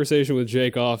this conversation with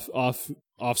Jake off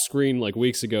screen like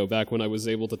weeks ago, back when I was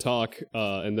able to talk,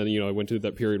 and then I went through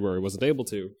that period where I wasn't able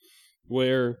to,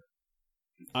 where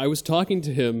I was talking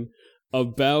to him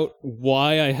about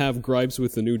why I have gripes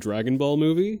with the new Dragon Ball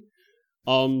movie.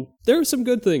 There are some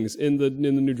good things in the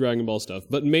new Dragon Ball stuff,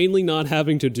 but mainly not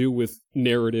having to do with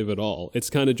narrative at all. It's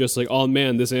kind of just like, oh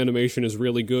man, this animation is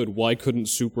really good. Why couldn't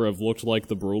Super have looked like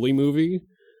the Broly movie?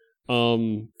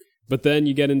 But then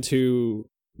you get into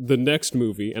the next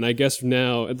movie, and I guess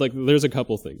now, there's a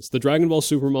couple things. The Dragon Ball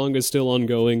Super manga is still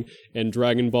ongoing, and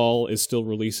Dragon Ball is still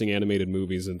releasing animated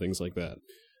movies and things like that.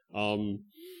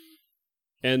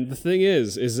 And the thing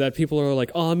is that people are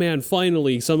like, oh man,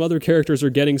 finally, some other characters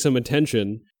are getting some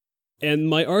attention. And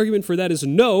my argument for that is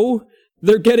no,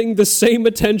 they're getting the same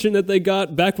attention that they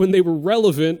got back when they were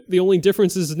relevant. The only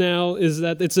difference is now is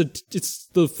that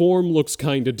the form looks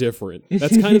kind of different.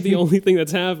 That's kind of the only thing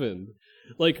that's happened.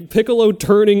 Like, Piccolo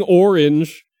turning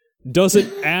orange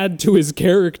doesn't add to his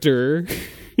character,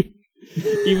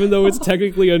 even though it's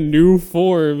technically a new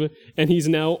form, and he's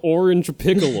now Orange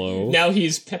Piccolo. Now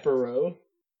he's Peppero.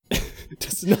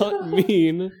 Does not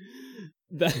mean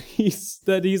that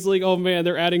he's like, oh man,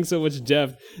 they're adding so much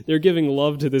depth. They're giving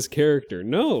love to this character.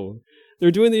 No. They're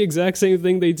doing the exact same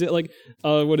thing they did, like,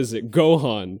 what is it?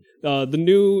 Gohan. The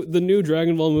new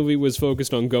Dragon Ball movie was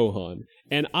focused on Gohan.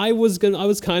 And I was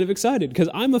kind of excited, because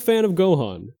I'm a fan of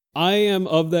Gohan. I am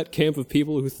of that camp of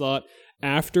people who thought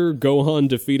after Gohan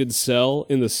defeated Cell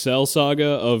in the Cell saga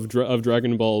of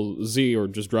Dragon Ball Z, or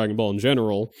just Dragon Ball in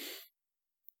general,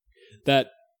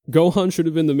 that Gohan should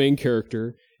have been the main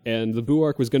character, and the Buu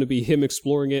arc was going to be him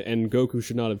exploring it, and Goku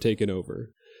should not have taken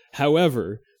over.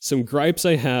 However, some gripes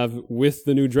I have with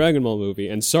the new Dragon Ball movie,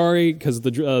 and sorry, because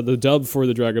the dub for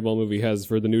the Dragon Ball movie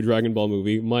for the new Dragon Ball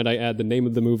movie, might I add, the name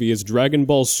of the movie is Dragon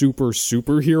Ball Super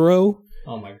Superhero.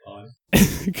 Oh my god.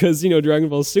 Because, Dragon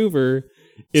Ball Super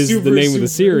is the name of the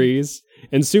series,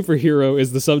 and Superhero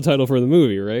is the subtitle for the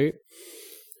movie, right?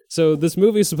 So this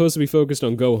movie is supposed to be focused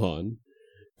on Gohan,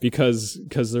 because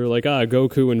they're like,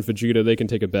 Goku and Vegeta, they can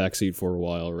take a backseat for a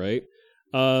while, right?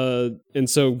 And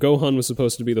so Gohan was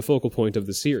supposed to be the focal point of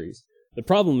the series. The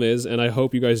problem is, and I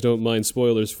hope you guys don't mind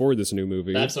spoilers for this new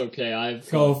movie. That's okay. I've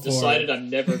decided I'm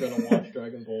never going to watch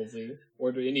Dragon Ball Z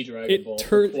or any Dragon Ball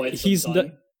for quite some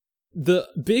time. The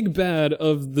big bad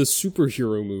of the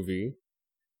superhero movie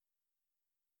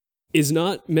is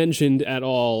not mentioned at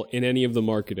all in any of the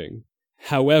marketing.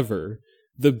 However,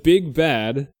 the big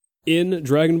bad in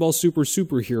Dragon Ball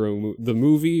Superhero, the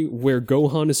movie where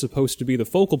Gohan is supposed to be the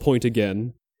focal point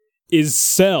again, is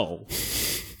Cell.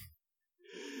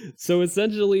 So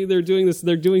essentially, they're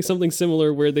doing something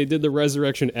similar where they did the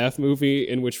Resurrection F movie,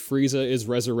 in which Frieza is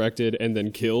resurrected and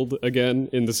then killed again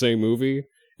in the same movie.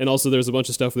 And also there's a bunch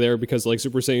of stuff there because, like,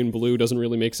 Super Saiyan Blue doesn't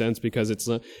really make sense because it's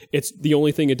the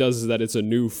only thing it does is that it's a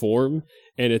new form,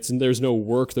 and there's no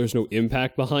work, there's no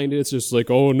impact behind it. It's just like,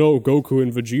 oh no, Goku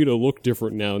and Vegeta look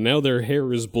different now. Now their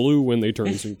hair is blue when they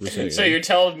turn Super Saiyan. So you're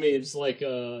telling me it's like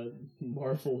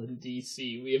Marvel and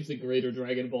DC. We have the greater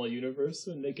Dragon Ball universe,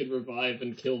 and they can revive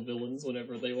and kill villains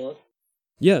whenever they want.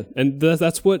 Yeah, and then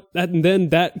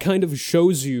that kind of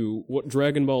shows you what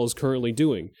Dragon Ball is currently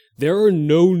doing. There are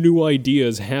no new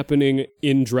ideas happening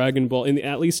in Dragon Ball,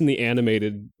 at least in the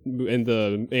animated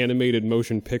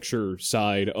motion picture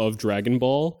side of Dragon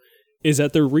Ball, is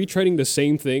that they're retreading the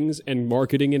same things and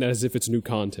marketing it as if it's new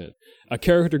content. A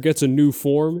character gets a new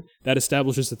form, that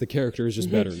establishes that the character is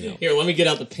just better now. Here, let me get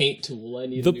out the paint tool. I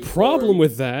need the problem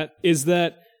with that is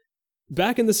that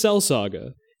back in the Cell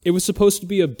Saga, it was supposed to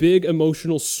be a big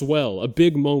emotional swell, a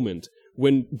big moment,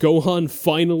 when Gohan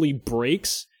finally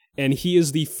breaks, and he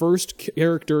is the first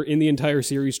character in the entire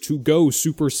series to go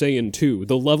Super Saiyan 2,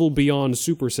 the level beyond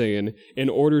Super Saiyan, in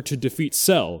order to defeat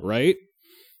Cell, right?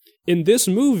 In this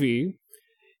movie,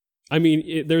 I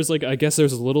mean, there's I guess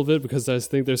there's a little bit, because I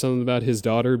think there's something about his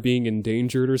daughter being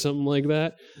endangered or something like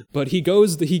that, but he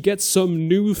gets some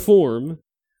new form.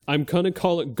 I'm gonna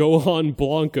call it Gohan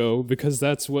Blanco, because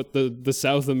that's what the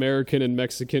South American and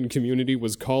Mexican community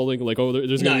was calling,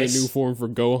 there's gonna be a new form for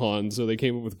Gohan, so they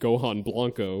came up with Gohan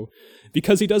Blanco.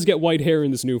 Because he does get white hair in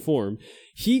this new form,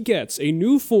 he gets a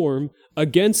new form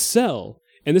against Cell,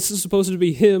 and this is supposed to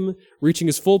be him reaching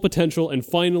his full potential and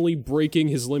finally breaking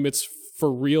his limits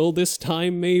for real this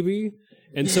time, maybe?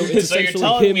 And so it's so you're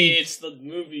telling me it's the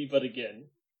movie, but again.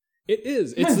 It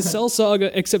is. It's the Cell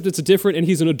Saga, except it's different, and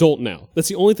he's an adult now. That's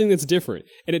the only thing that's different.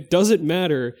 And it doesn't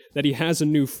matter that he has a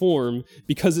new form,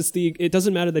 because it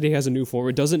doesn't matter that he has a new form.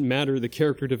 It doesn't matter the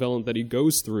character development that he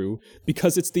goes through,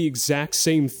 because it's the exact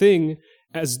same thing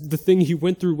as the thing he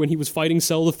went through when he was fighting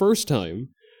Cell the first time.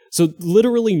 So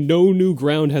literally no new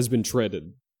ground has been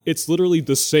treaded. It's literally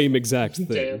the same exact thing.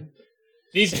 Damn.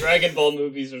 These Dragon Ball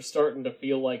movies are starting to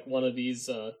feel like one of these,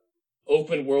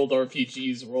 open world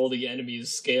RPGs where all the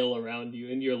enemies scale around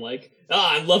you, and you're like,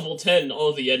 I'm level 10,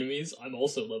 all the enemies, I'm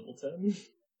also level 10.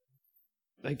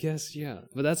 I guess, yeah.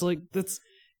 But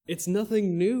it's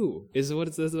nothing new, that's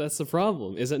the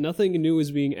problem, is that nothing new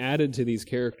is being added to these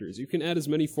characters. You can add as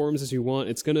many forms as you want,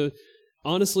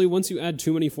 honestly, once you add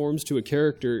too many forms to a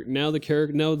character, now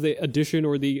the addition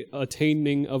or the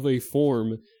attaining of a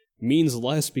form means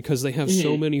less, because they have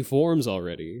so many forms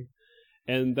already.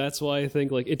 And that's why I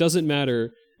think, it doesn't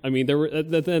matter. I mean,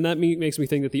 that makes me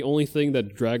think that the only thing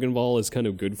that Dragon Ball is kind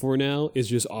of good for now is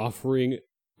just offering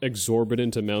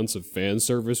exorbitant amounts of fan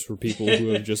service for people who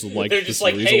have just liked they're the just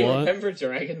series hey, a lot. Remember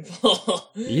Dragon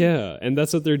Ball? Yeah, and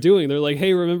that's what they're doing. They're like,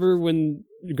 hey, remember when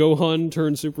Gohan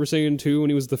turned Super Saiyan 2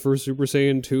 when he was the first Super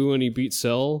Saiyan 2 and he beat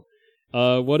Cell?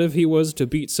 What if he was to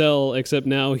beat Cell, except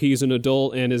now he's an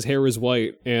adult and his hair is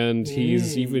white, and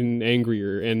he's even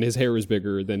angrier, and his hair is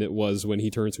bigger than it was when he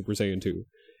turned Super Saiyan 2.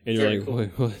 And you're like,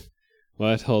 Wait,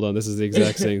 what? Hold on, this is the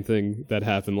exact same thing that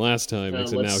happened last time,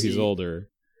 except now he's older.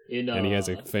 and he has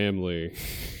a family.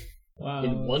 Wow.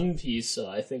 In One Piece,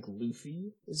 I think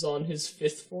Luffy is on his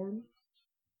 5th form.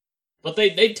 But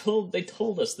they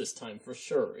told us this time for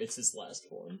sure it's his last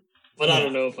form. But I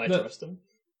don't know if I trust him.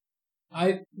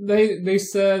 They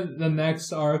said the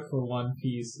next arc for One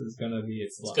Piece is gonna be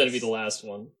its last. It's gonna be the last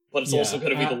one. But it's also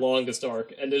gonna be the longest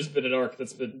arc, and there's been an arc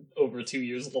that's been over 2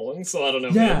 years long, so I don't know.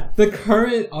 Yeah, the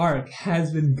current arc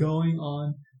has been going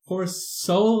on for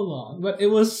so long, but it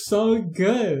was so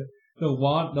good. The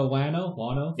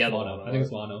Wano? Yeah, Wano. I think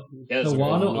it's Wano. Yeah, The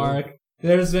Wano arc,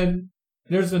 there's been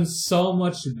so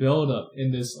much build-up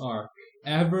in this arc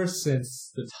ever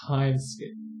since the time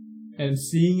skip. And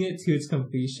seeing it to its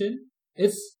completion,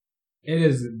 it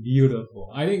is beautiful.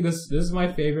 I think this is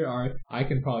my favorite arc. I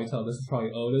can probably tell this is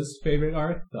probably Oda's favorite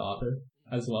arc, the author,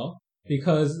 as well.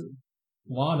 Because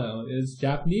Wano is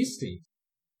Japanese themed.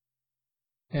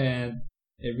 And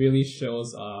it really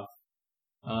shows off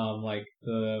like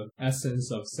the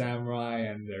essence of samurai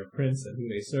and their prince and who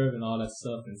they serve and all that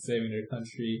stuff and saving their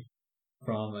country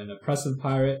from an oppressive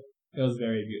pirate. It was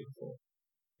very beautiful.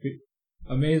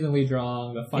 Amazingly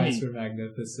drawn, the fights were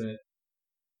magnificent.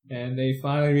 And they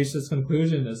finally reached this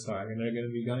conclusion this arc, and they're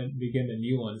going to begin a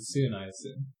new one soon, I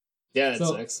assume. Yeah,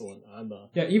 it's excellent.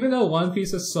 Yeah, even though One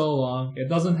Piece is so long, it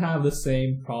doesn't have the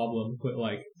same problem with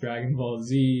like Dragon Ball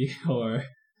Z or...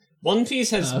 One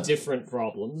Piece has different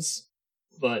problems,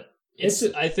 but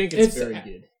I think it's very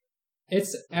good.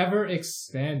 It's ever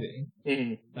expanding.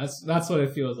 Mm-hmm. That's what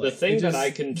it feels like. The thing that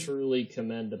I can truly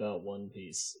commend about One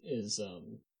Piece is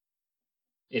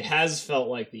it has felt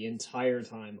like the entire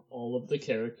time all of the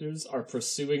characters are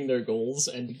pursuing their goals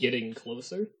and getting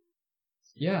closer.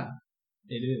 Yeah,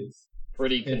 it is.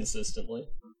 Pretty consistently.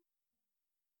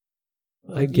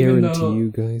 I guarantee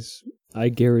you guys,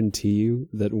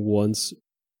 that once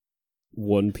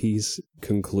One Piece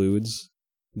concludes,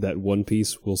 that One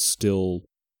Piece will still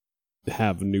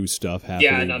have new stuff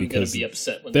happening. Yeah, and I'm going to be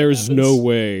upset when there's that happens. no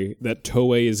way that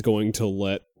Toei is going to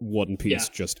let One Piece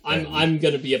just end. I'm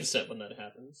going to be upset when that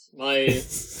happens. My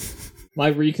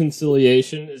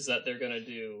reconciliation is that they're going to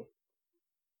do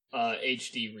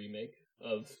HD remake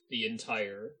of the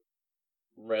entire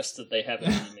rest that they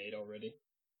haven't remade already.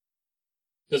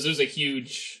 Because there's a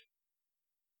huge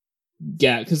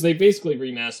gap, because they basically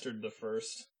remastered the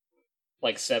first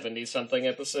 70-something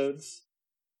episodes.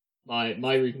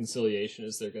 My reconciliation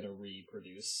is they're going to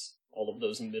reproduce all of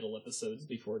those middle episodes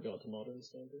before it got to modern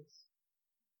standards.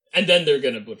 And then they're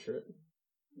going to butcher it.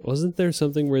 Wasn't there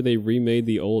something where they remade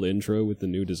the old intro with the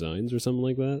new designs or something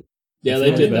like that? Yeah,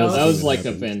 they did that. That was like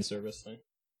a fan service thing.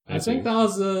 I think that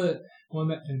was an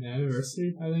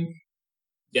anniversary, I think.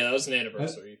 Yeah, that was an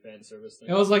anniversary fan service thing.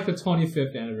 It was like the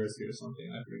 25th anniversary or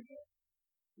something, I forget.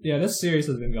 Yeah, this series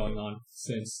has been going on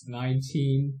since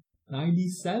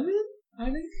 1997,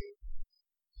 I think?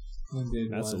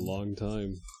 That's a long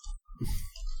time.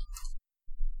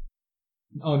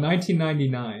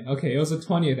 1999. Okay, it was the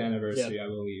 20th anniversary, I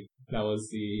believe. That was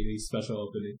the special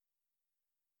opening.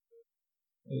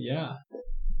 But yeah.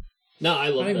 No, I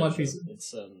love that One show. Piece.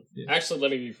 It's actually,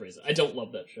 let me rephrase it. I don't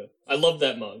love that show. I love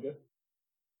that manga.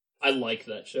 I like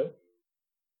that show.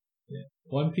 Yeah.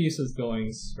 One Piece is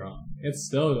going strong. It's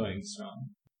still going strong.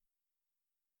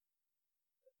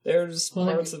 There's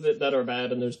parts of it that are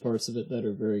bad, and there's parts of it that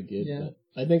are very good. Yeah.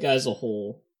 But I think as a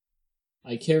whole,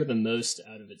 I care the most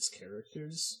out of its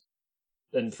characters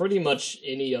than pretty much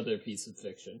any other piece of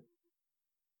fiction.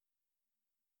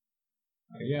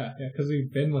 Yeah, because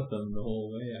we've been with them the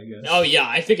whole way, I guess. Oh yeah,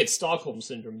 I think it's Stockholm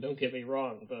Syndrome, don't get me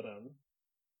wrong, but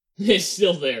it's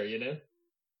still there, you know?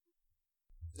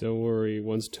 Don't worry,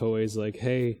 once Toei's like,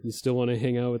 hey, you still want to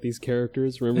hang out with these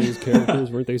characters? Remember these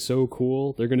characters? Weren't they so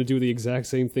cool? They're going to do the exact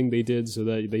same thing they did so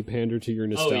that they pander to your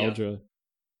nostalgia.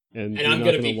 And I'm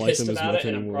going to be pissed about it,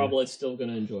 and I'm probably still going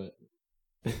to enjoy it.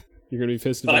 You're going to be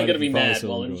pissed but about it. I'm going to be mad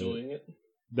while enjoying it.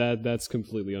 That's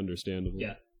completely understandable.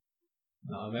 Yeah.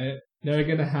 No, they're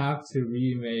going to have to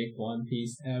remake One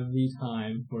Piece every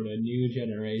time for the new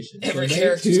generation. Every so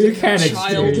character's going to be a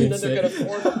child, and then they're going to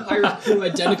form a pirate crew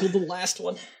identical to the last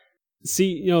one.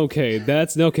 See, okay,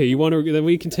 you want to? Then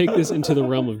we can take this into the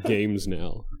realm of games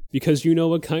now, because we know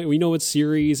what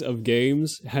series of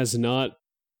games has not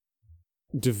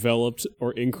developed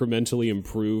or incrementally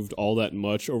improved all that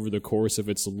much over the course of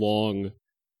its long,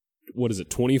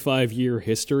 25-year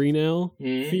history now?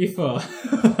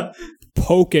 FIFA.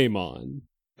 Pokemon.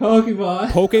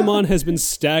 Pokemon has been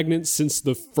stagnant since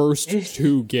the first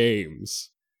two games.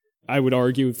 I would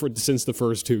argue since the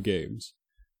first two games.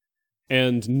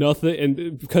 and nothing,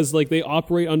 and because like they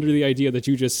operate under the idea that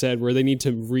you just said, where they need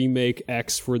to remake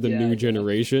X for the new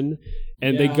generation,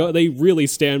 and they really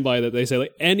stand by that. They say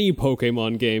like any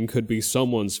Pokemon game could be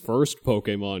someone's first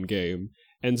Pokemon game,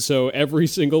 and so every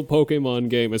single Pokemon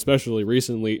game, especially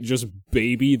recently, just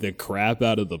baby the crap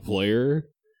out of the player.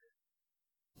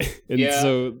 And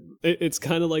so it's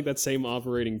kind of like that same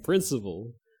operating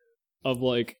principle of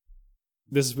like,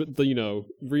 this,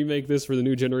 remake this for the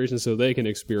new generation so they can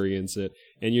experience it.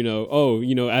 And,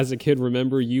 as a kid,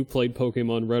 remember you played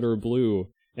Pokemon Red or Blue,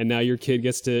 and now your kid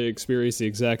gets to experience the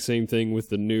exact same thing with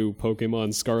the new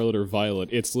Pokemon Scarlet or Violet.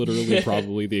 It's literally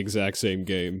probably the exact same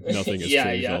game. Nothing has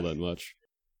changed all that much.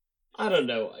 I don't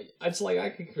know. It's like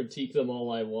I can critique them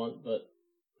all I want, but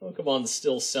Pokemon's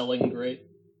still selling great.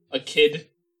 A kid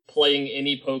playing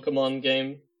any Pokemon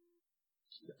game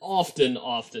often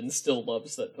still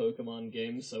loves that Pokemon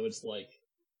game, so it's like,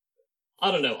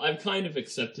 I don't know, I've kind of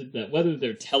accepted that whether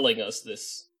they're telling us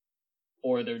this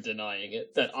or they're denying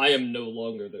it, that I am no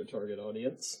longer their target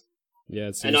audience. Yeah,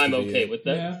 it seems and I'm okay with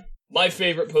that. Yeah. My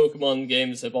favorite Pokemon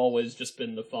games have always just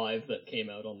been the 5 that came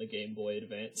out on the Game Boy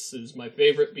Advance. It was my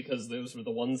favorite because those were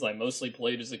the ones I mostly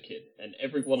played as a kid, and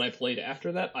every one I played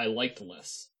after that I liked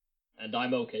less. And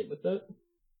I'm okay with that.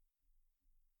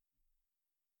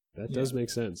 That does make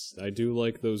sense. I do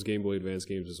like those Game Boy Advance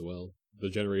games as well. The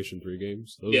Generation 3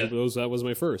 games. That was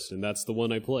my first, and that's the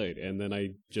one I played. And then I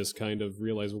just kind of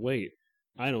realized, wait,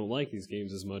 I don't like these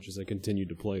games as much as I continued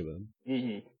to play them.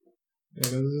 Mm-hmm. Yeah,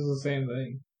 this is the same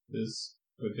thing. Just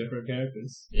with different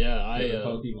characters. Yeah,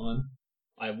 Pokemon.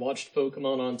 I watched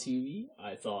Pokemon on TV.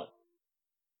 I thought,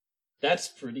 that's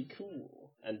pretty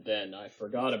cool. And then I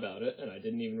forgot about it, and I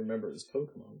didn't even remember it was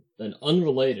Pokemon. Then,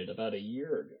 unrelated, about a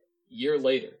year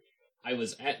later, I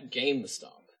was at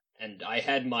GameStop, and I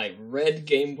had my red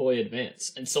Game Boy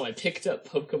Advance, and so I picked up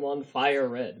Pokemon Fire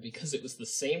Red because it was the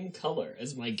same color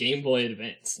as my Game Boy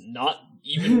Advance, not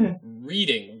even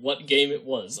reading what game it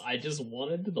was. I just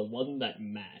wanted the one that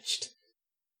matched.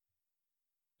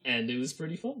 And it was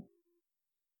pretty fun.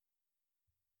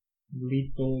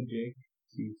 Lethal Jake.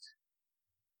 Cute.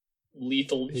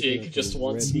 Lethal Jake just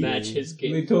wants red to match game. his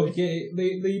Game Lethal Boy.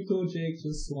 Lethal Jake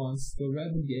just wants the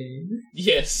red game.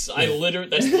 Yes,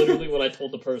 that's literally what I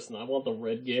told the person. I want the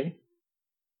red game.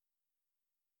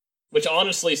 Which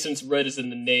honestly, since red is in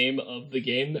the name of the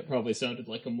game, that probably sounded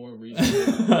like a more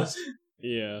reasonable request.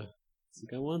 Yeah. It's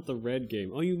like, I want the red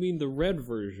game. Oh, you mean the red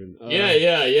version?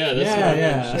 Yeah. That's what I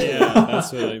meant. Yeah,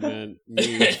 that's what I meant.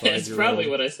 It's probably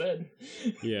what I said.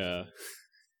 Yeah.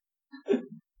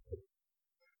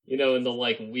 In the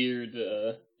like weird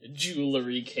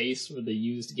jewelry case where the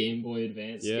used Game Boy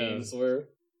Advance games were.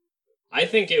 I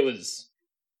think it was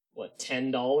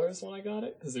 $10 when I got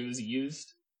it because it was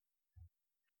used.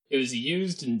 It was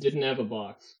used and didn't have a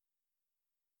box.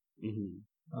 Mm-hmm.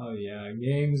 Oh yeah,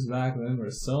 games back then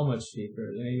were so much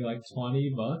cheaper. Maybe like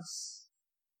 $20,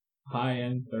 high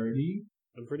end 30.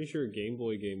 I'm pretty sure a Game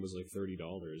Boy game was like $30,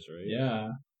 right? Yeah.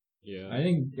 Yeah. I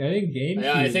think GameCube.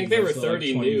 Yeah, I think they were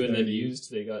 30 like new, and then 30.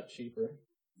 used they got cheaper.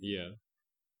 Yeah.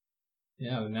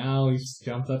 Yeah, but now he's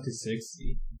jumped up to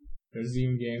 60. There's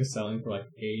even games selling for like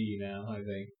 80 now, I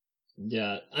think.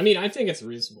 Yeah, I mean, I think it's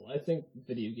reasonable. I think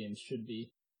video games should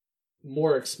be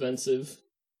more expensive.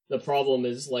 The problem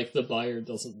is, like, the buyer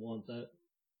doesn't want that.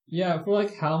 Yeah, for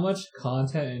like how much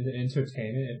content and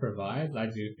entertainment it provides, I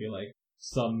do feel like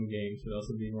some games should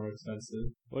also be more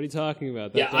expensive. What are you talking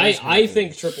about? Yeah, I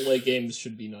think AAA games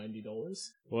should be $90.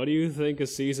 What do you think a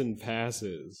season pass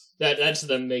is? That's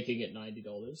them making it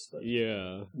 $90, but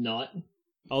Yeah. not.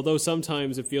 Although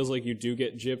sometimes it feels like you do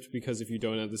get gypped because if you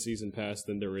don't have the season pass,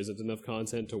 then there isn't enough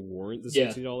content to warrant the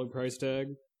 $60 price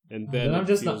tag. And then I'm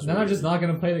just not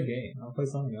gonna play the game. I'll play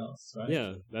something else, right?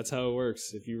 Yeah, that's how it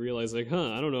works. If you realize, like,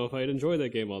 I don't know if I'd enjoy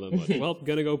that game all that much. Well,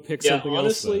 gonna go pick something else.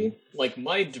 Honestly, then. like,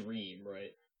 my dream,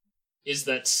 right, is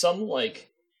that some,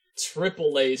 like,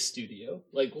 AAA studio,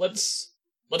 like, let's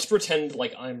pretend,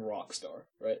 like, I'm Rockstar,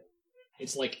 right?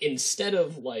 It's like, instead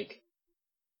of, like,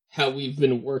 how we've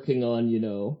been working on,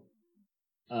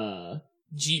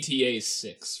 GTA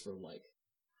 6 for, like,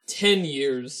 10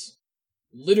 years,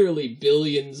 literally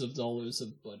billions of dollars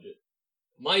of budget.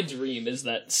 My dream is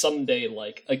that someday,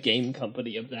 like, a game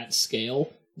company of that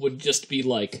scale would just be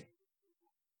like,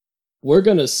 we're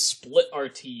gonna split our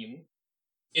team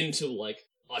into, like,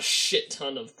 a shit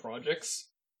ton of projects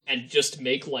and just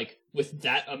make, like, with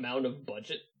that amount of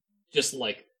budget, just,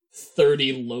 like,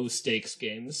 30 low-stakes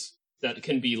games that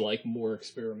can be, like, more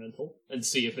experimental and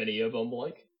see if any of them,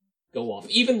 like, go off.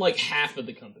 Even, like, half of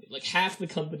the company. Like, half the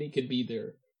company could be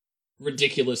their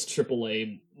ridiculous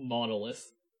AAA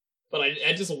monolith. But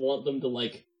I just want them to,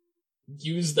 like,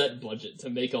 use that budget to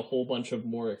make a whole bunch of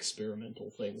more experimental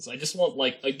things. I just want,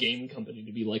 like, a game company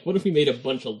to be like, what if we made a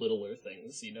bunch of littler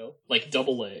things, you know? Like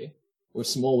AA, or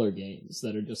smaller games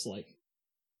that are just, like,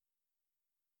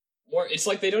 more, it's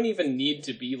like they don't even need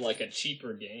to be, like, a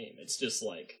cheaper game. It's just,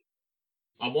 like,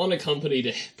 I want a company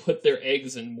to put their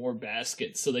eggs in more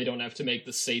baskets so they don't have to make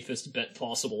the safest bet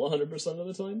possible 100% of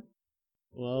the time.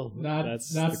 Well,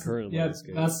 that's the current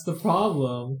landscape. That's the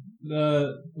problem.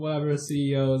 The whatever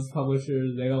CEOs,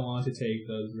 publishers, they don't want to take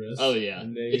those risks. Oh yeah,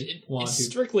 and it's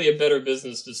strictly a better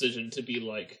business decision to be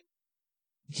like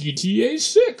GTA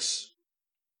 6.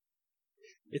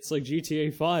 It's like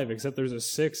GTA 5, except there's a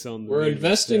 6 on the... We're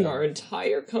investing our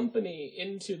entire company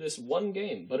into this one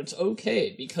game, but it's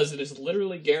okay because it is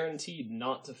literally guaranteed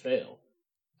not to fail.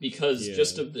 Because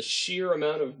just of the sheer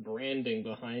amount of branding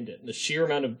behind it, the sheer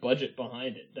amount of budget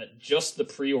behind it, that just the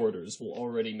pre-orders will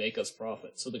already make us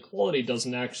profit. So the quality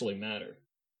doesn't actually matter.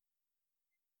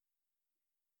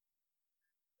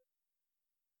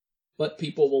 But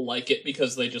people will like it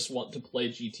because they just want to play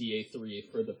GTA 3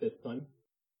 for the 5th time.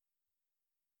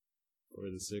 Or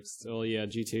the 6th. Oh yeah,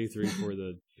 GTA 3 for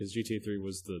the... Because GTA 3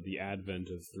 was the advent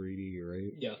of 3D,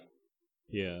 right? Yeah.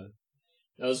 Yeah.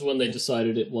 That was when they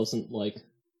decided it wasn't, like,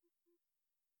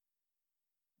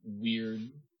 weird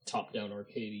top-down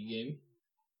arcadey game.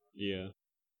 Yeah.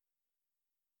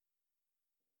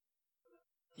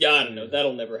 Yeah, I don't know.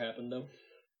 That'll never happen, though.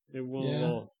 It will. Yeah.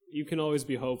 Well, you can always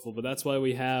be hopeful, but that's why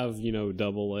we have,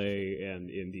 AA and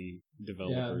indie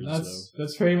developers. Yeah,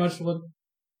 that's pretty much what...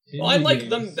 Well, I like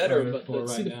them better, but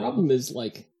see, the problem is,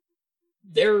 like,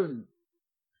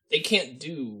 they can't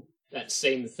do that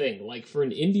same thing. Like, for an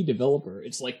indie developer,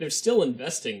 it's like they're still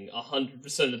investing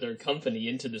 100% of their company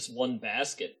into this one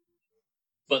basket,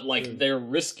 but, like, they're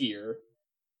riskier,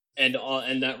 and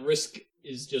that risk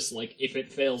is just, like, if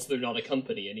it fails, they're not a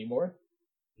company anymore.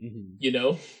 Mm-hmm. You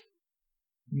know?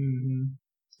 Mm-hmm.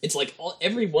 It's like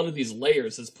every one of these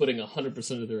layers is putting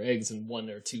 100% of their eggs in one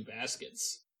or two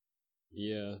baskets.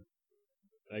 Yeah.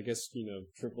 I guess,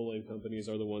 AAA companies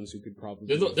are the ones who could probably...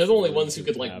 They're the only ones who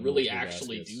could, like, really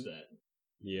actually do that.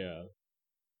 Yeah.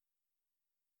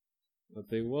 But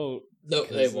they won't. No,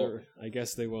 they won't. I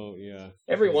guess they won't, yeah.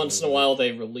 Every once in a while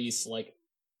they release, like,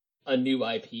 a new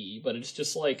IP, but it's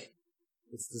just, like...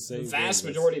 It's the same. The vast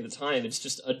majority of the time, it's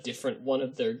just a different one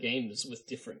of their games with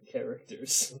different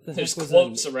characters. There's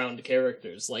quotes around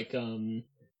characters, like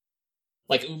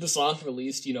Ubisoft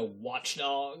released, Watch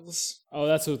Dogs. Oh,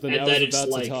 that's what I was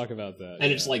about to talk about that.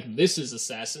 And it's like, this is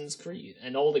Assassin's Creed.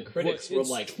 And all the critics were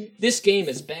like, this game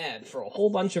is bad for a whole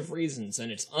bunch of reasons,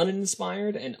 and it's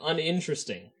uninspired and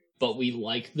uninteresting. But we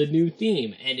like the new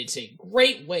theme, and it's a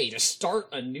great way to start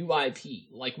a new IP.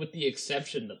 Like, with the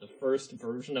exception that the first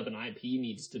version of an IP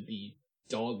needs to be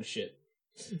dog shit.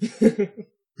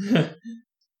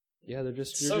 Yeah, you're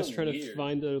just trying to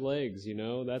find their legs,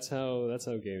 That's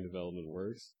how game development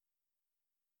works.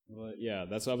 But yeah,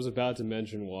 that's what I was about to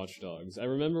mention. Watch Dogs. I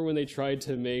remember when they tried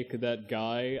to make that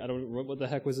guy. I don't remember what the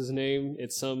heck was his name.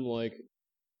 It's some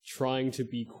trying to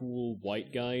be cool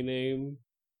white guy name.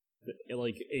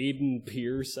 Like Aiden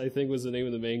Pierce, I think was the name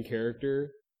of the main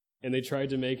character. And they tried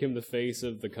to make him the face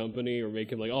of the company, or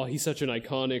make him like, oh, he's such an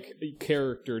iconic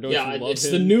character. Don't you love him? Yeah, it's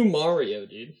the new Mario,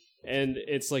 dude. And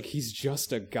it's like, he's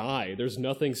just a guy. There's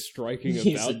nothing striking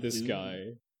about this guy.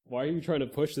 Why are you trying to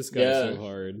push this guy so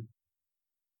hard?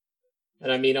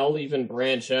 And I mean, I'll even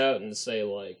branch out and say,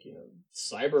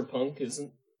 Cyberpunk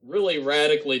isn't really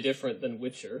radically different than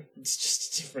Witcher. It's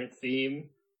just a different theme.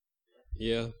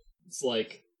 Yeah. It's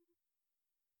like,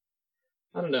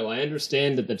 I don't know, I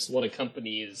understand that that's what a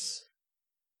company is,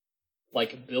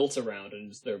 built around, and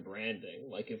it's their branding.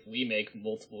 Like, if we make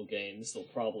multiple games, they'll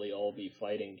probably all be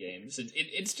fighting games.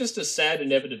 It's just a sad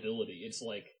inevitability. It's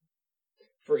like,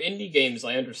 for indie games,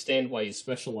 I understand why you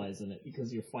specialize in it,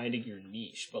 because you're finding your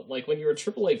niche. But, when you're a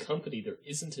AAA company, there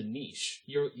isn't a niche.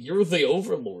 You're the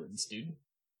overlords, dude.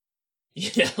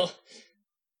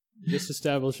 Just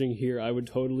establishing here, I would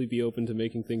totally be open to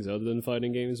making things other than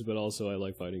fighting games, but also I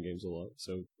like fighting games a lot.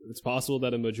 So it's possible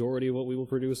that a majority of what we will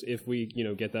produce, if we,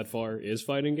 get that far, is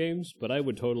fighting games, but I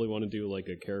would totally want to do,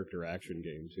 a character action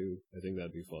game, too. I think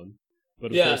that'd be fun.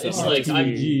 But of course, it's like,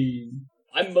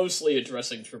 I'm mostly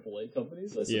addressing AAA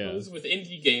companies, I suppose. Yeah. With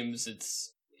indie games,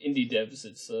 indie devs,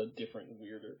 it's different and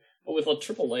weirder. But with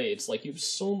AAA, it's like, you have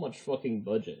so much fucking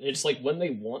budget. And it's like, when they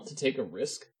want to take a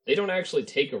risk, they don't actually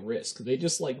take a risk. They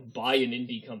just, buy an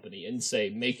indie company and say,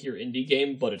 make your indie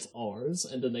game, but it's ours.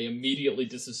 And then they immediately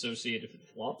disassociate if it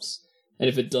flops. And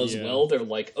if it does well, they're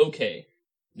like, okay,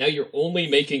 now you're only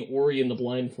making Ori and the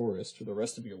Blind Forest for the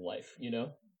rest of your life,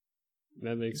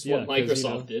 That makes It's what 'cause,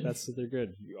 Microsoft did. That's what they're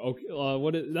good.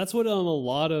 Okay, that's what a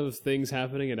lot of things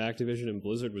happening at Activision and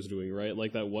Blizzard was doing, right?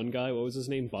 Like that one guy, what was his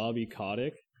name? Bobby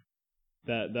Kotick.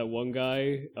 That one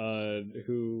guy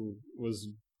who was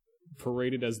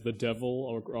paraded as the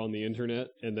devil on the internet,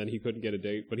 and then he couldn't get a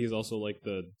date, but he's also like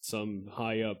some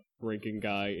high up ranking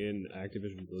guy in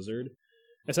Activision Blizzard.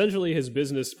 Essentially, his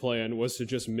business plan was to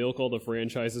just milk all the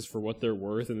franchises for what they're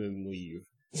worth and then leave.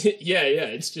 yeah,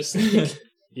 it's just like,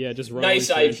 Yeah, just run nice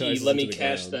all these IP. franchises Let me into the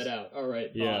cash ground. that out. All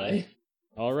right, Yeah. bye.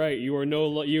 All right, you are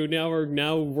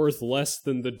now worth less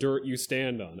than the dirt you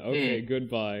stand on. Okay,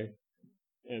 goodbye.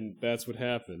 And that's what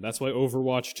happened. That's why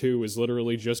Overwatch 2 is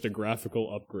literally just a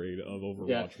graphical upgrade of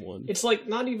Overwatch 1. It's like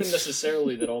not even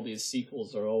necessarily that all these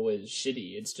sequels are always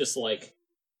shitty. It's just like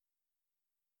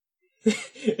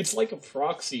it's like a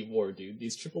proxy war, dude.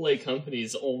 These AAA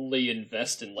companies only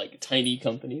invest in like tiny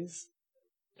companies,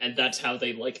 and that's how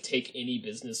they like take any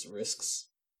business risks.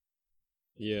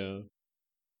 Yeah.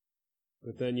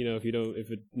 But then, if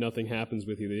nothing happens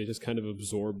with you, they just kind of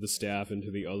absorb the staff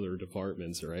into the other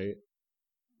departments, right?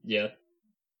 Yeah.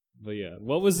 But yeah,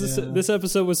 what was this? This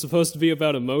episode was supposed to be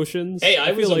about emotions. Hey,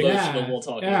 I was feel like emotional while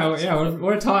talking. about this.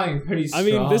 We're talking pretty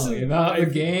strong this is about the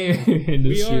game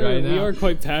industry right now. We are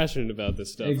quite passionate about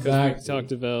this stuff. Exactly. We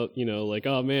talked about, like,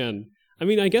 oh man. I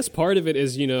mean, I guess part of it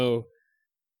is,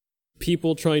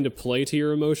 people trying to play to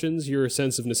your emotions, your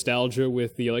sense of nostalgia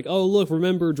with the, like, oh, look,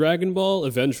 remember Dragon Ball?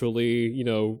 Eventually,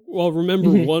 remember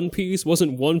One Piece?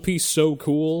 Wasn't One Piece so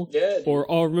cool? Yeah. Or,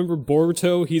 oh, remember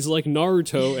Boruto? He's like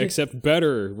Naruto, except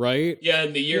better, right? Yeah,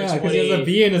 in the year 20... because he has a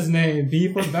B in his name.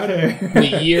 B for better.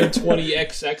 the year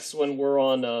 20XX when we're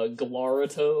on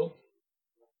Glaruto.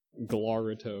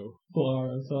 Glaruto.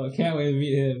 So I can't wait to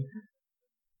meet him.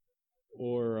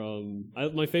 Or,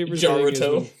 my favorite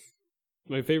Jaruto.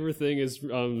 My favorite thing is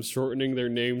shortening their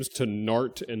names to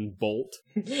Nart and Bolt.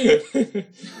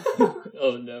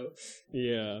 Oh no.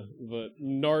 Yeah, but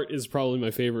Nart is probably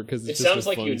my favorite because it's It just sounds a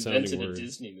like fun you sounding invented a word.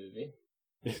 Disney movie.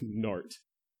 Nart.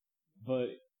 But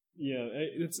yeah,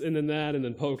 and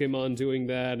then Pokemon doing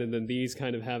that, and then these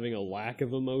kind of having a lack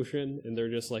of emotion, and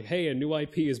they're just like, hey, a new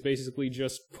IP is basically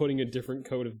just putting a different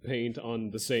coat of paint on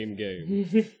the same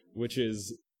game, which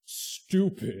is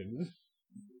stupid.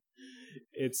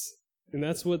 And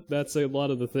that's a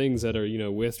lot of the things that are,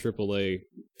 with AAA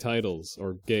titles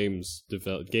or game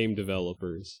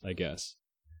developers, I guess,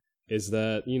 is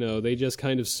that, they just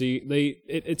kind of see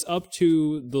it's up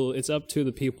to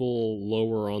the people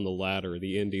lower on the ladder,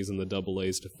 the indies and the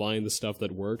AA's, to find the stuff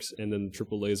that works, and then the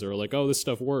AAA's are like, oh, this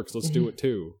stuff works, let's do it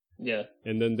too. Yeah.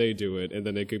 And then they do it, and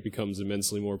then it becomes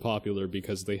immensely more popular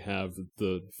because they have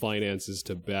the finances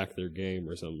to back their game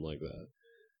or something like that.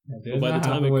 But by the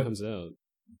time it comes out,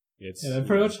 that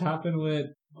pretty much happened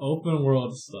with open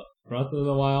world stuff. Breath of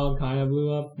the Wild kind of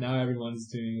blew up. Now everyone's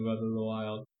doing Breath of the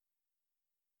Wild.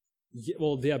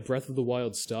 Yeah, Breath of the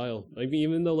Wild style. I mean,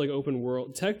 even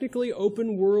though technically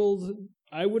open world,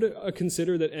 I would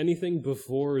consider that anything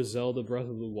before Zelda Breath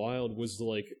of the Wild was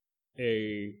like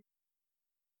a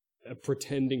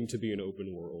pretending to be an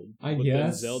open world. But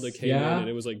then Zelda came in and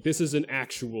it was like, this is an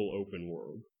actual open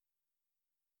world.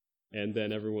 And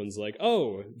then everyone's like,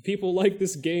 oh, people like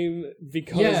this game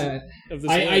because of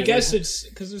this. I guess it's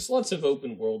because there's lots of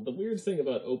open world. The weird thing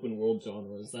about open world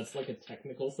genre is that's like a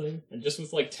technical thing. And just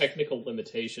with like technical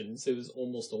limitations, it was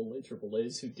almost only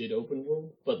AAAs who did open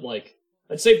world. But like,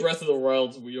 I'd say Breath of the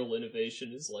Wild's real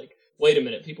innovation is like, wait a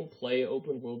minute, people play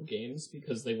open world games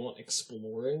because they want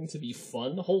exploring to be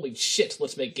fun? Holy shit,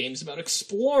 let's make games about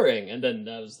exploring! And then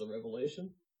that was the revelation.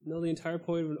 No, the entire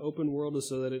point of an open world is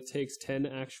so that it takes 10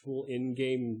 actual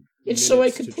in-game It's so I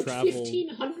minutes could to put travel.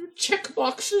 1,500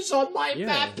 checkboxes on my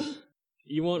map!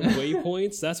 You want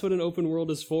waypoints? That's what an open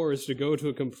world is to go to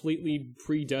a completely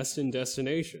predestined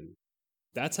destination.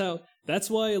 That's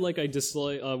why, like, I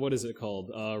dislike, what is it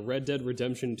called? Red Dead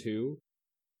Redemption 2?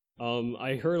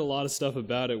 I heard a lot of stuff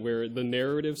about it where the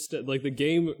narrative, the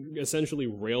game essentially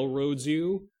railroads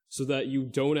you so that you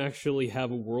don't actually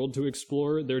have a world to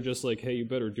explore. They're just like, hey, you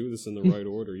better do this in the right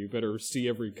order. You better see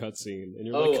every cutscene. And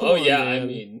you're like, come on, man. I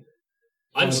mean,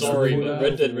 I'm sorry, but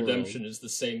Red Dead Redemption is the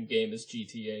same game as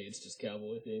GTA. It's just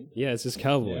cowboy themed. Yeah, it's just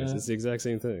cowboys. Yeah. It's the exact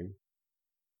same thing.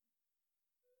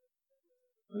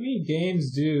 I mean,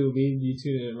 games do lead you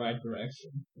to the right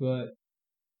direction, but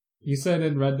you said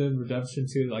in Red Dead Redemption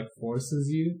 2, like, forces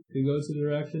you to go to the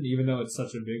direction, even though it's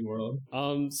such a big world.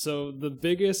 So the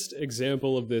biggest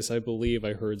example of this, I believe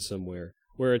I heard somewhere,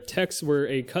 where a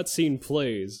cutscene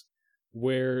plays,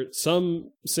 where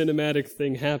some cinematic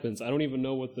thing happens. I don't even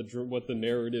know what the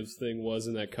narrative thing was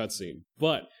in that cutscene,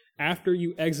 but After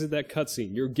you exit that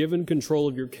cutscene, you're given control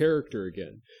of your character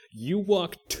again. You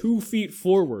walk 2 feet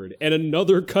forward, and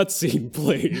another cutscene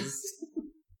plays.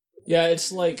 Yeah,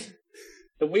 it's like...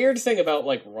 The weird thing about,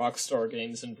 like, Rockstar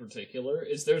games in particular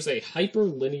is there's a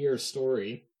hyper-linear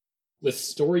story with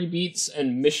story beats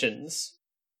and missions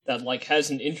that, like,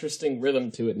 has an interesting rhythm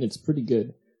to it, and it's pretty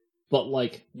good. But,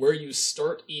 like, where you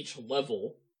start each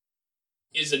level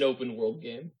is an open-world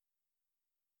game.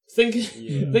 Think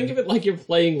of it like you're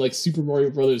playing, like, Super Mario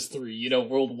Bros. 3, you know,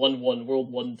 World 1-1,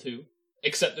 World 1-2.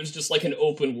 Except there's just, like, an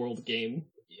open-world game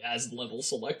as level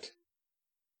select.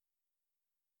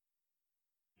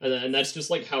 And that's just,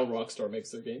 like, how Rockstar makes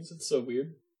their games. It's so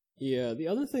weird. Yeah, the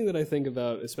other thing that I think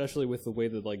about, especially with the way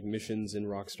that, like, missions in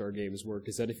Rockstar games work,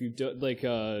 is that if you do, like,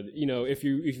 you know, if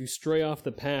you stray off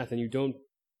the path and you don't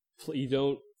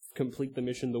complete the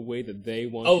mission the way that they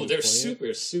want you to play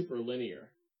they're super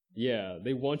linear. Yeah,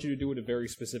 they want you to do it a very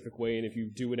specific way, and if you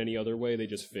do it any other way, they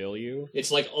just fail you. It's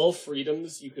like all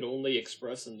freedoms you could only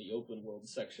express in the open world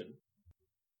section.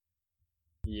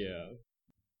 Yeah.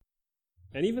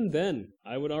 And even then,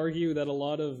 I would argue that a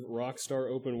lot of Rockstar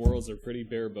open worlds are pretty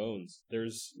bare bones.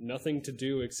 There's nothing to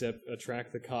do except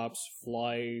attract the cops,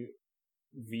 fly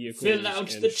vehicles, fill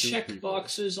out and the shoot people.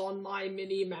 checkboxes on my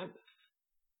mini-map.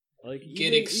 Like, Get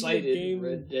even excited, game...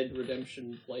 Red Dead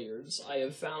Redemption players. I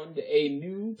have found a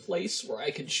new place where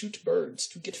I can shoot birds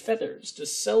to get feathers to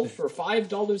sell for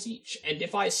 $5 each, and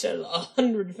if I sell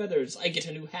 100 feathers, I get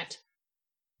a new hat.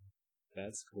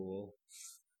 That's cool.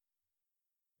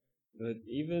 But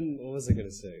even, what was I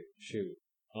gonna say? Shoot.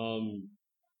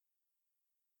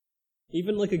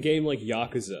 Even like a game like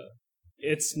Yakuza,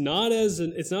 it's not as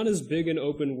big an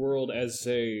open world as,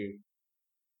 say,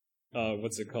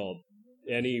 what's it called?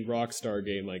 Any Rockstar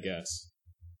game, I guess.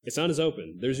 It's not as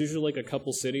open. There's usually like a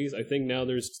couple cities. I think now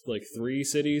there's like 3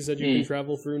 cities that you can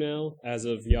travel through now, as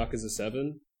of Yakuza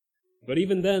 7. But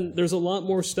even then, there's a lot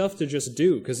more stuff to just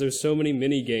do, because there's so many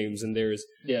mini games, and there's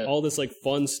all this like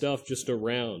fun stuff just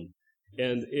around.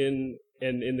 And in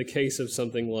the case of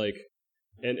something like,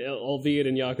 and albeit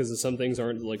in Yakuza some things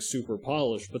aren't like super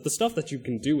polished, but the stuff that you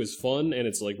can do is fun, and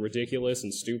it's like ridiculous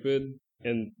and stupid,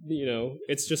 and you know,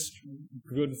 it's just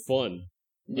good fun.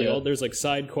 Like, there's like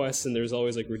side quests, and there's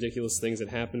always like ridiculous things that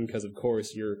happen because, of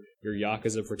course, your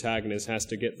Yakuza protagonist has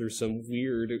to get through some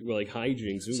weird like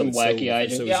hijinks, some wacky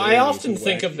hijinks. Yeah, I often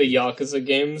think of the Yakuza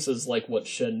games as like what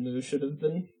Shenmue should have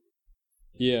been.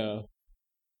 Yeah.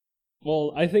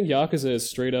 Well, I think Yakuza is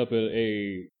straight up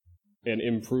an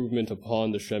improvement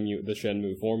upon the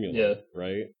Shenmue formula,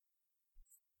 right?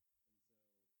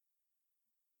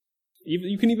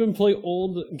 You can even play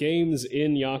old games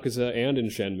in Yakuza and in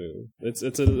Shenmue.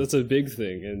 It's a big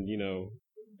thing, and you know,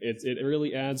 it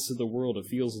really adds to the world. It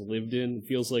feels lived in. It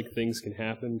feels like things can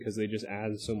happen because they just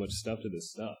add so much stuff to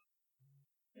this stuff,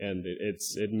 and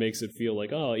it makes it feel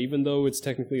like, oh, even though it's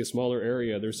technically a smaller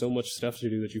area, there's so much stuff to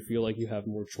do that you feel like you have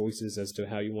more choices as to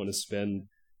how you want to spend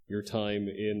your time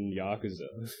in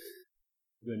Yakuza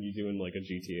than you do in like a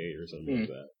GTA or something like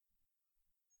that.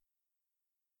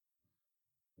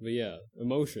 But yeah,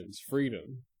 emotions,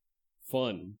 freedom,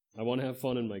 fun. I want to have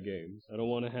fun in my games. I don't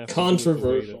want to have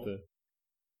controversial.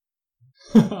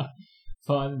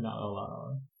 Fun, not a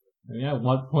lot. I mean, at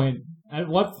what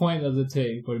point does it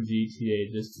take for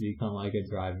GTA just to become like a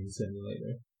driving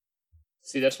simulator?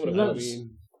 See, that's what it was.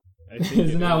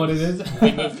 Isn't that what it is?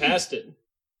 We moved past it.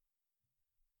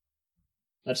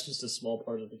 That's just a small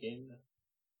part of the game now.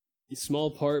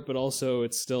 Small part, but also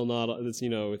it's still not.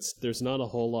 There's not a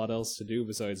whole lot else to do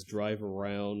besides drive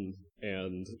around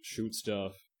and shoot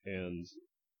stuff and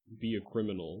be a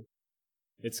criminal.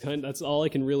 That's all I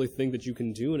can really think that you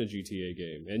can do in a GTA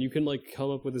game, and you can like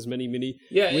come up with as many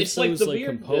it's like the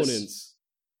weirdness. Components.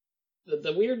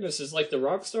 The weirdness is like the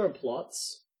Rockstar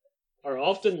plots are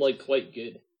often like quite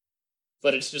good,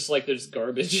 but it's just like there's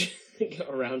garbage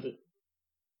around it.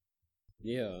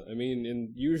 Yeah, I mean, and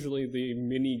usually the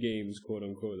mini games, quote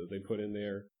unquote, that they put in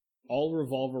there all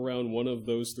revolve around one of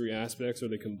those 3 aspects, or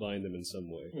they combine them in some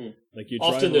way. Like you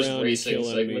drive often around, there's you kill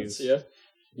segments, enemies.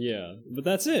 Yeah, but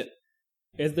that's it.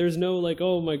 There's no like,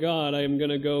 oh my god, I'm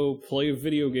gonna go play a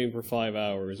video game for 5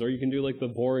 hours, or you can do like the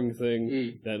boring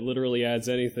thing that literally adds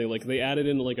anything. Like they added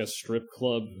in like a strip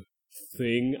club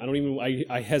thing.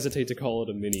 I hesitate to call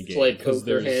it a mini game. Play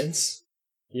poker hands.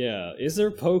 Yeah, is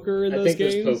there poker in those games?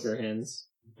 I think there's poker hands.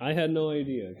 I had no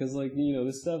idea, because, like, you know,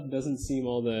 this stuff doesn't seem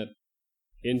all that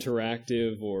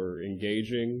interactive or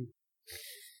engaging.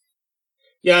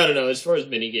 Yeah, I don't know, as far as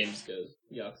minigames go,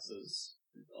 Yakuza's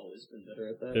always been better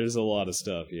at that. There's a lot of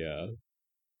stuff, yeah.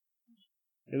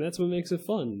 And that's what makes it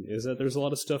fun, is that there's a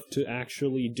lot of stuff to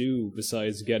actually do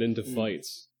besides get into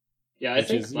fights. Yeah, I Which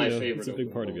think is, my you know, favorite it's a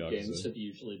big part of open world Yakuza. games have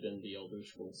usually been the Elder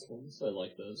Scrolls ones. I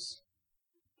like those.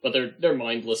 But they're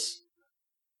mindless.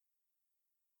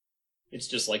 It's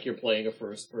just like you're playing a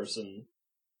first-person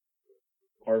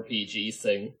RPG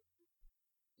thing.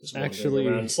 Just wandering Actually,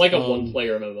 around. It's like a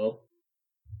one-player MMO.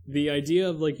 The idea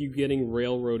of like you getting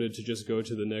railroaded to just go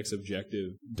to the next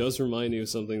objective does remind me of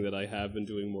something that I have been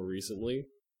doing more recently.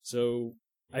 So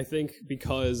I think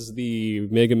because the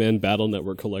Mega Man Battle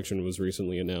Network collection was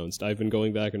recently announced, I've been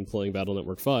going back and playing Battle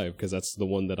Network 5 because that's the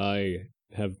one that I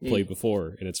have played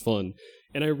before and it's fun.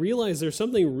 And I realized there's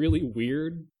something really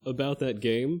weird about that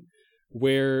game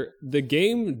where the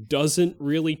game doesn't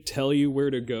really tell you where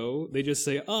to go. They just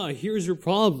say, here's your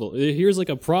problem. Here's like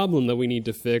a problem that we need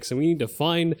to fix, and we need to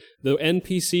find the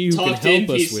NPC who can help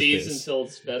us with this. Until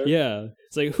it's better. Yeah.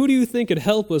 It's like, who do you think could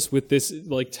help us with this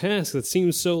like task that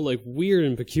seems so like weird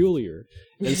and peculiar?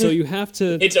 And so you have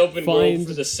to It's open world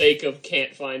for the sake of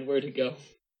can't find where to go.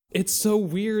 It's so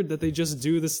weird that they just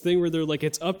do this thing where they're like,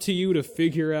 it's up to you to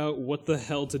figure out what the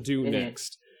hell to do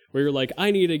next. Where you're like,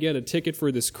 I need to get a ticket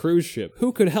for this cruise ship.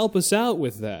 Who could help us out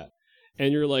with that?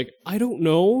 And you're like, I don't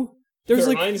know. There's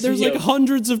like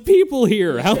hundreds of people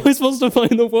here. How am I supposed to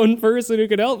find the one person who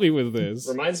could help me with this?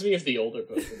 Reminds me of the older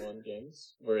Pokemon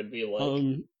games, where it'd be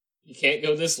like, you can't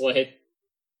go this way.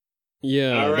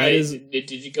 Yeah. All right. Did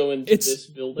you go into this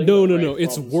building? No.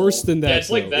 It's worse than that. Yeah, it's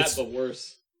like that, but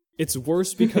worse. It's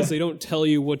worse because they don't tell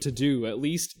you what to do. At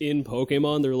least in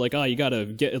Pokemon, they're like, you gotta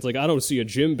get. It's like, I don't see a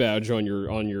gym badge on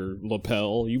your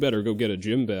lapel. You better go get a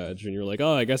gym badge. And you're like,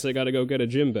 I guess I gotta go get a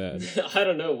gym badge. I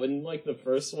don't know. When like the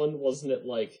first one, wasn't it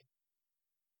like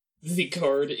the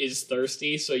guard is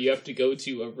thirsty, so you have to go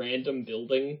to a random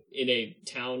building in a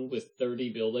town with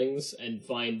 30 buildings and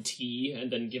find tea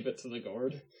and then give it to the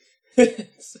guard?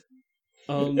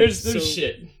 There's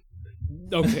shit.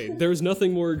 Okay, there's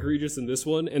nothing more egregious than this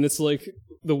one, and it's like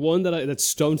the one that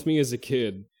stumped me as a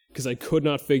kid because I could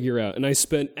not figure out, and I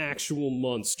spent actual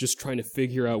months just trying to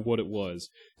figure out what it was.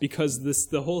 Because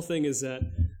the whole thing is that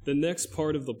the next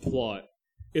part of the plot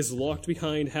is locked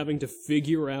behind having to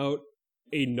figure out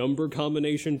a number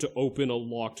combination to open a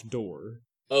locked door.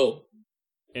 Oh.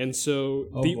 And so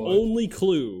the only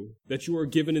clue that you are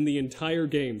given in the entire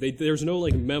game, there's no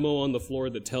like memo on the floor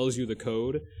that tells you the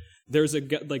code. There's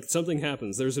something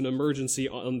happens. There's an emergency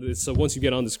on this. So once you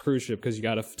get on this cruise ship, because you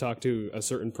got to talk to a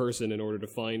certain person in order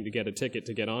to get a ticket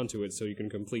to get onto it, so you can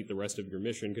complete the rest of your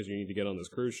mission because you need to get on this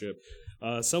cruise ship.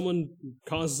 Someone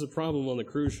causes a problem on the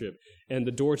cruise ship, and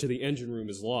the door to the engine room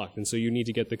is locked, and so you need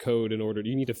to get the code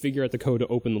you need to figure out the code to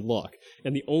open the lock.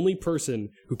 And the only person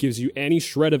who gives you any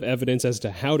shred of evidence as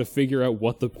to how to figure out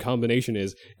what the combination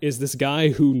is this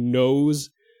guy who knows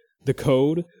the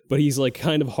code, but he's like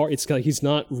kind of hard. It's like he's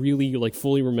not really like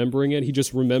fully remembering it. He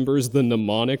just remembers the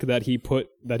mnemonic that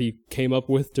he came up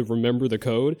with to remember the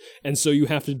code, and so you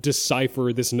have to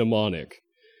decipher this mnemonic.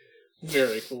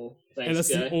 Very cool. Thanks, and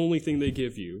that's guy. the only thing they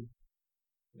give you.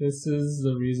 This is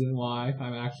the reason why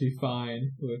I'm actually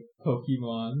fine with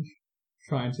Pokemon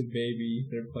trying to baby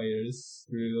their players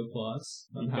through the plots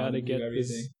on how to do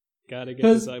everything. Gotta get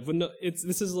this. But no,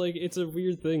 it's a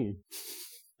weird thing.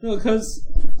 No, because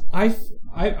I've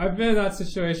been in that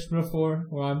situation before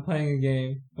where I'm playing a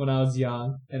game when I was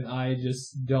young and I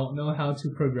just don't know how to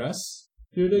progress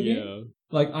through the game.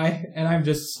 Like I'm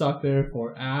just stuck there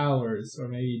for hours or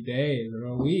maybe days or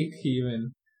a week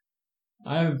even.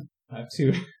 I have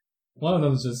two. One of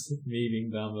them's just me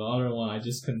being dumb. The other one I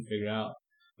just couldn't figure out.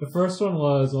 The first one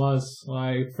was when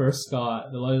I first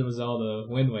got The Legend of Zelda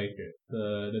Wind Waker,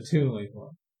 the Toon Link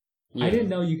one. Yeah. I didn't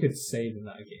know you could save in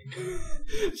that game.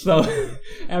 So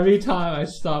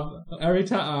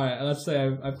let's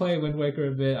say I play Wind Waker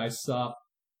a bit, I stop.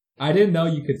 I didn't know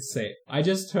you could save. I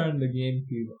just turned the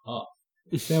GameCube off.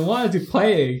 Then wanted to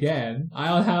play it again. I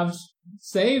don't have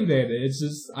saved it. It's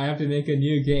just, I have to make a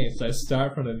new game. So I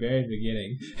start from the very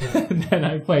beginning. And then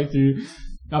I play through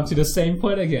up to the same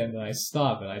point again. Then I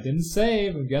stop and I didn't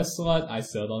save. And guess what? I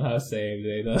still don't have save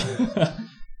data.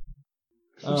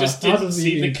 Just didn't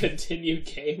see the continue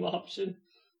game option.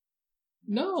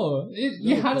 No,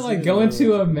 you had to like go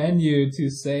into a menu to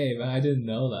save, and I didn't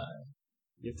know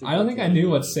that. I don't think I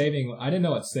knew what saving. I didn't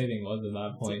know what saving was at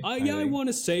that point. I want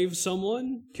to save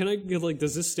someone. Can I like?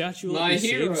 Does this statue let me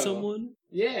save someone?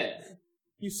 Yeah.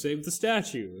 You saved the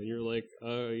statue, and you're like,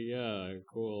 oh yeah,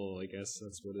 cool. I guess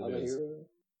that's what it is.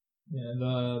 Yeah.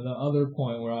 The other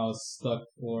point where I was stuck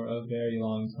for a very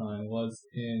long time was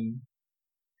in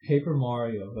Paper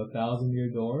Mario, the 1,000-Year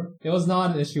Door. It was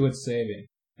not an issue with saving,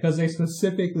 because they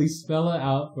specifically spell it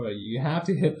out for you. You have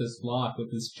to hit this block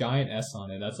with this giant S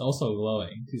on it that's also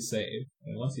glowing to save.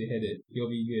 And once you hit it, you'll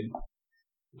be good.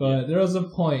 But there was a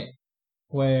point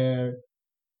where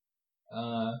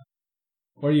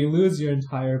you lose your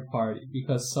entire party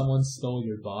because someone stole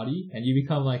your body, and you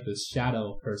become like this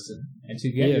shadow person. And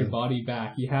to get your body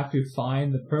back, you have to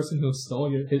find the person who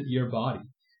stole your body,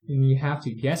 and you have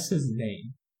to guess his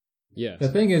name. Yes. The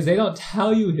thing is, they don't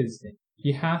tell you his name.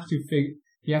 You have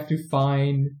to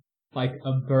find like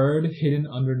a bird hidden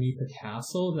underneath a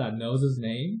castle that knows his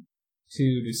name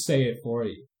to say it for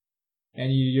you.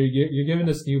 And you're given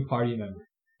this new party member.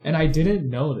 And I didn't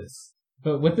know this,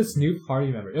 but with this new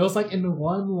party member, it was like in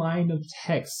one line of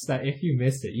text that if you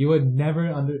missed it, you would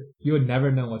never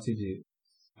know what to do.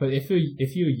 But if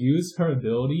you use her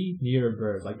ability near a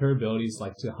bird, like her ability is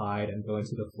like to hide and go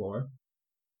into the floor.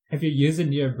 If you use it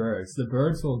near birds, the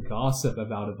birds will gossip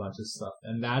about a bunch of stuff,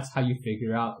 and that's how you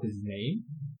figure out his name.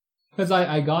 Because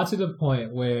I got to the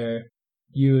point where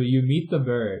you meet the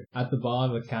bird at the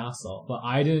bottom of the castle, but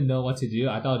I didn't know what to do.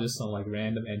 I thought it was just some like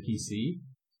random NPC.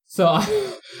 So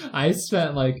I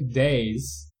spent like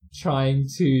days trying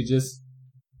to just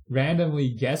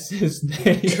randomly guess his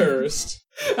name. Cursed.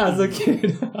 As a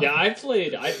kid. Yeah, I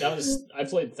played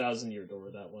 1,000 Year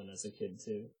Door, that one, as a kid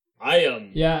too. I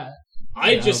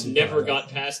just never got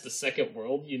past the second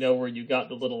world, where you got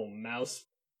the little mouse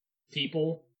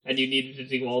people, and you needed to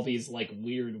do all these, like,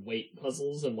 weird weight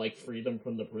puzzles and, like, free them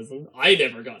from the prison. I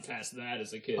never got past that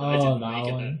as a kid. I didn't make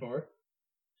it that far.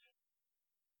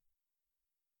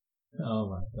 Oh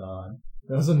my god.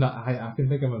 There was I can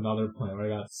think of another point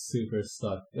where I got super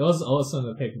stuck. It was also in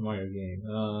the Paper Mario game.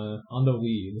 On the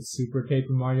Wii, the Super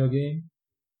Paper Mario game.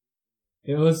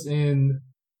 It was in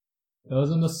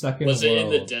the second world. Was it in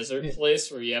the desert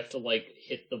place where you have to, like,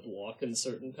 hit the block in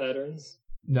certain patterns?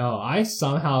 No, I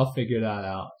somehow figured that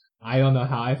out. I don't know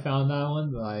how I found that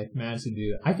one, but I managed to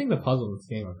do it. I think the puzzles in this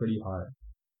game are pretty hard.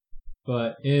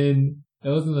 But it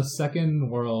was in the second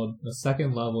world, the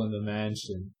second level in the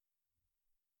mansion.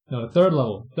 No, the third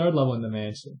level in the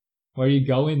mansion, where you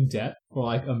go in debt for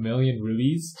like 1 million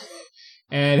rubies,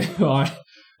 and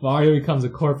Mario becomes a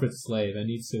corporate slave and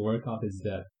needs to work off his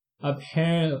debt.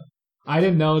 Apparently, I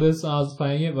didn't know this when I was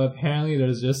playing it, but apparently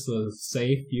there's just a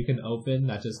safe you can open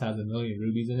that just has 1 million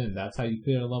rubies in it, and that's how you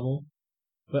clear a level.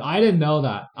 But I didn't know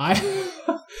that. I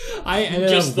ended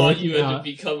just up thought you had out. to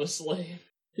become a slave.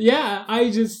 Yeah,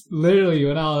 I just literally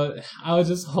I would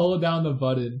just hold down the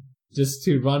button just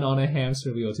to run on a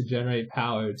hamster wheel to generate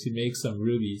power to make some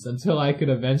rubies until I could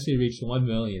eventually reach 1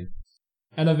 million.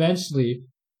 And eventually,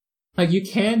 like, you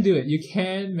can do it. You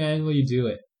can manually do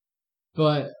it.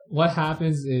 But what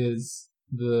happens is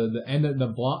the end of the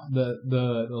block, the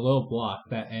little block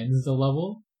that ends the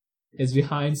level is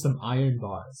behind some iron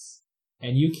bars.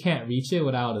 And you can't reach it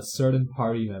without a certain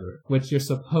party member, which you're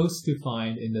supposed to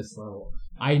find in this level.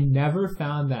 I never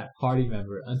found that party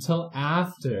member until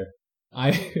after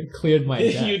I cleared my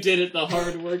debt. You did it the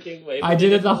hard-working way. I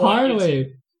did it the hard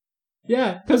way.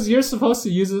 Yeah, because you're supposed to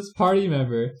use this party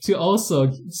member to also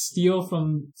steal the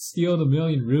 1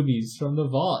 million rubies from the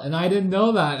vault, and I didn't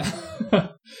know that.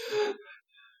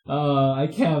 I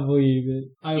can't believe it.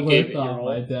 I worked off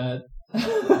my debt.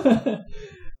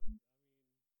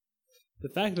 The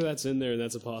fact that that's in there and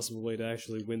that's a possible way to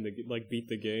actually beat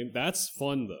the game, that's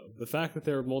fun though. The fact that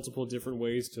there are multiple different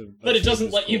ways to... But it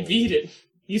doesn't let you beat it.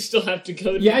 You still have to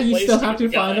go to Yeah, you still have to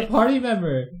find a party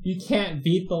member. You can't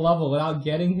beat the level without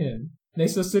getting him. They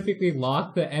specifically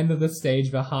lock the end of the stage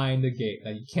behind the gate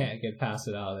that you can't get past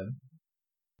without him.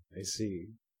 I see.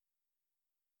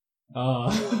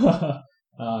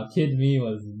 Kid me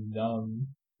was dumb.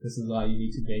 This is why you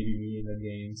need to baby me in the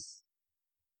games.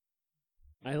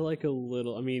 I like a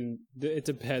little... I mean, it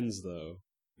depends though.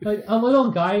 Like, a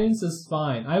little guidance is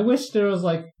fine. I wish there was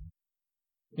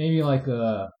maybe like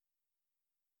a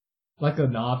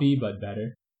Navi, but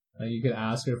better. Like, you could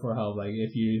ask her for help, like,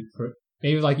 if you're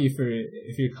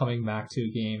coming back to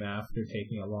a game after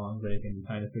taking a long break and you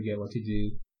kind of forget what to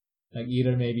do. Like,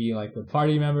 either maybe like a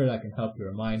party member that can help you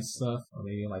remind stuff, or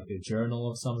maybe like a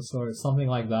journal of some sort, something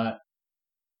like that.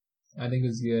 I think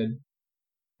is good.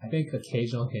 I think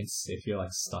occasional hints if you're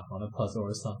like stuck on a puzzle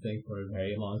or something for a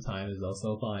very long time is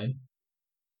also fine.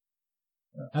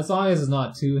 As long as it's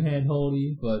not too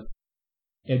hand-holdy, but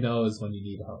it knows when you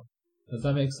need help. Does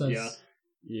that make sense? Yeah.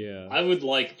 Yeah. I would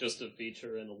like just a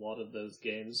feature in a lot of those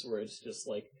games where it's just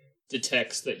like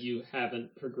detects that you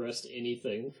haven't progressed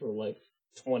anything for like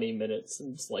 20 minutes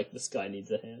and it's like this guy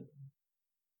needs a hand.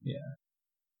 Yeah.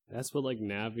 That's what like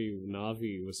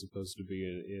Navi was supposed to be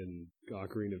in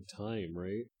Ocarina of Time,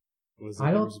 right?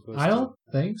 I don't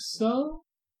think so.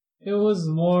 It was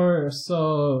more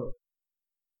so...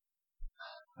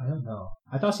 I don't know.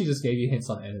 I thought she just gave you hints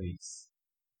on enemies.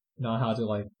 not how to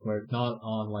like not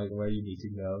on like where you need to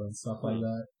go and stuff like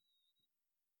that.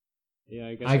 Yeah,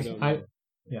 I guess I don't know.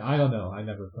 I don't know. I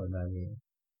never played that game.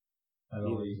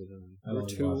 We're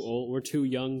too old. We're too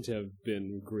young to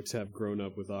have grown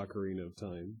up with Ocarina of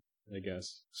Time, I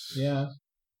guess. Yeah,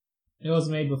 it was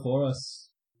made before us.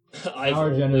 I've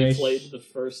only played the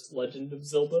first Legend of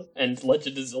Zelda and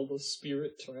Legend of Zelda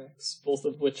Spirit Tracks, both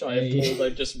of which I have told are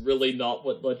just really not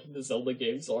what Legend of Zelda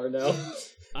games are now.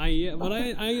 I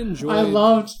enjoyed. I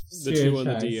loved the two on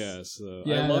the DS. So.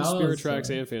 Yeah, I love Spirit Tracks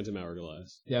and Phantom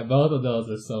Hourglass. Yeah, both of those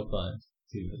are so fun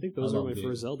too. I think those are my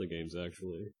first Zelda games,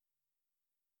 actually.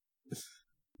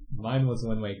 Mine was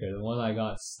Wind Waker, the one I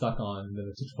got stuck on in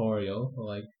the tutorial for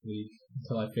like a week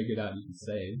until I figured out you could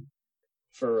save.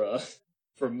 For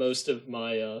most of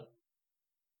my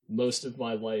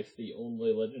life, the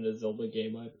only Legend of Zelda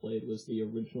game I played was the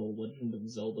original Legend of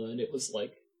Zelda, and it was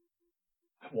like,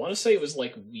 I want to say it was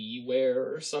like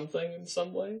WiiWare or something in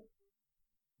some way.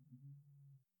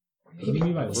 Maybe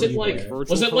was it like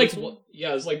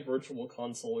yeah, it was like Virtual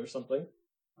Console or something.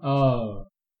 Oh.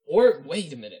 Or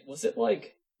wait a minute, was it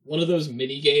like one of those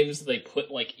mini games that they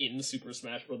put like in Super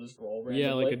Smash Bros. Brawl randomly?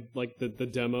 Yeah, like the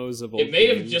demos of old It may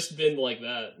games. have just been like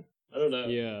that. I don't know.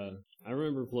 Yeah, I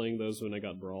remember playing those when I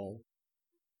got Brawl.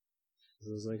 I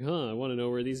was like, I want to know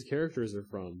where these characters are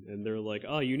from. And they're like,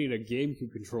 oh, you need a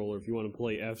GameCube controller if you want to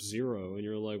play F-Zero. And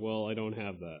you're like, well, I don't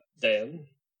have that. Damn.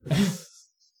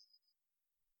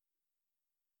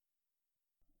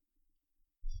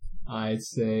 I'd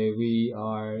say we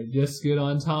are just good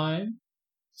on time.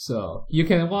 So you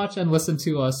can watch and listen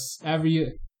to us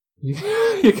you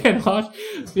can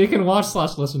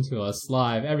watch/listen to us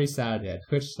live every Saturday at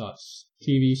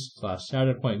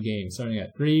twitch.tv/ShatterPointGames starting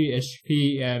at 3-ish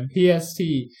p.m. PST.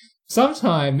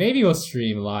 Sometime, maybe we'll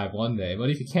stream live one day, but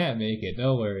if you can't make it,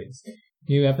 no worries.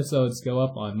 New episodes go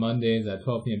up on Mondays at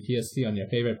 12 p.m. PST on your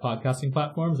favorite podcasting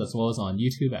platforms, as well as on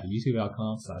YouTube at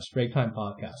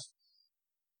youtube.com/BreakTimePodcast.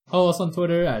 Follow us on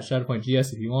Twitter at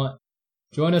ShatterPointGS if you want.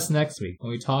 Join us next week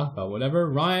when we talk about whatever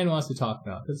Ryan wants to talk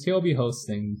about, because he'll be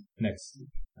hosting next week.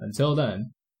 Until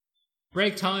then,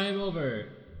 break time over!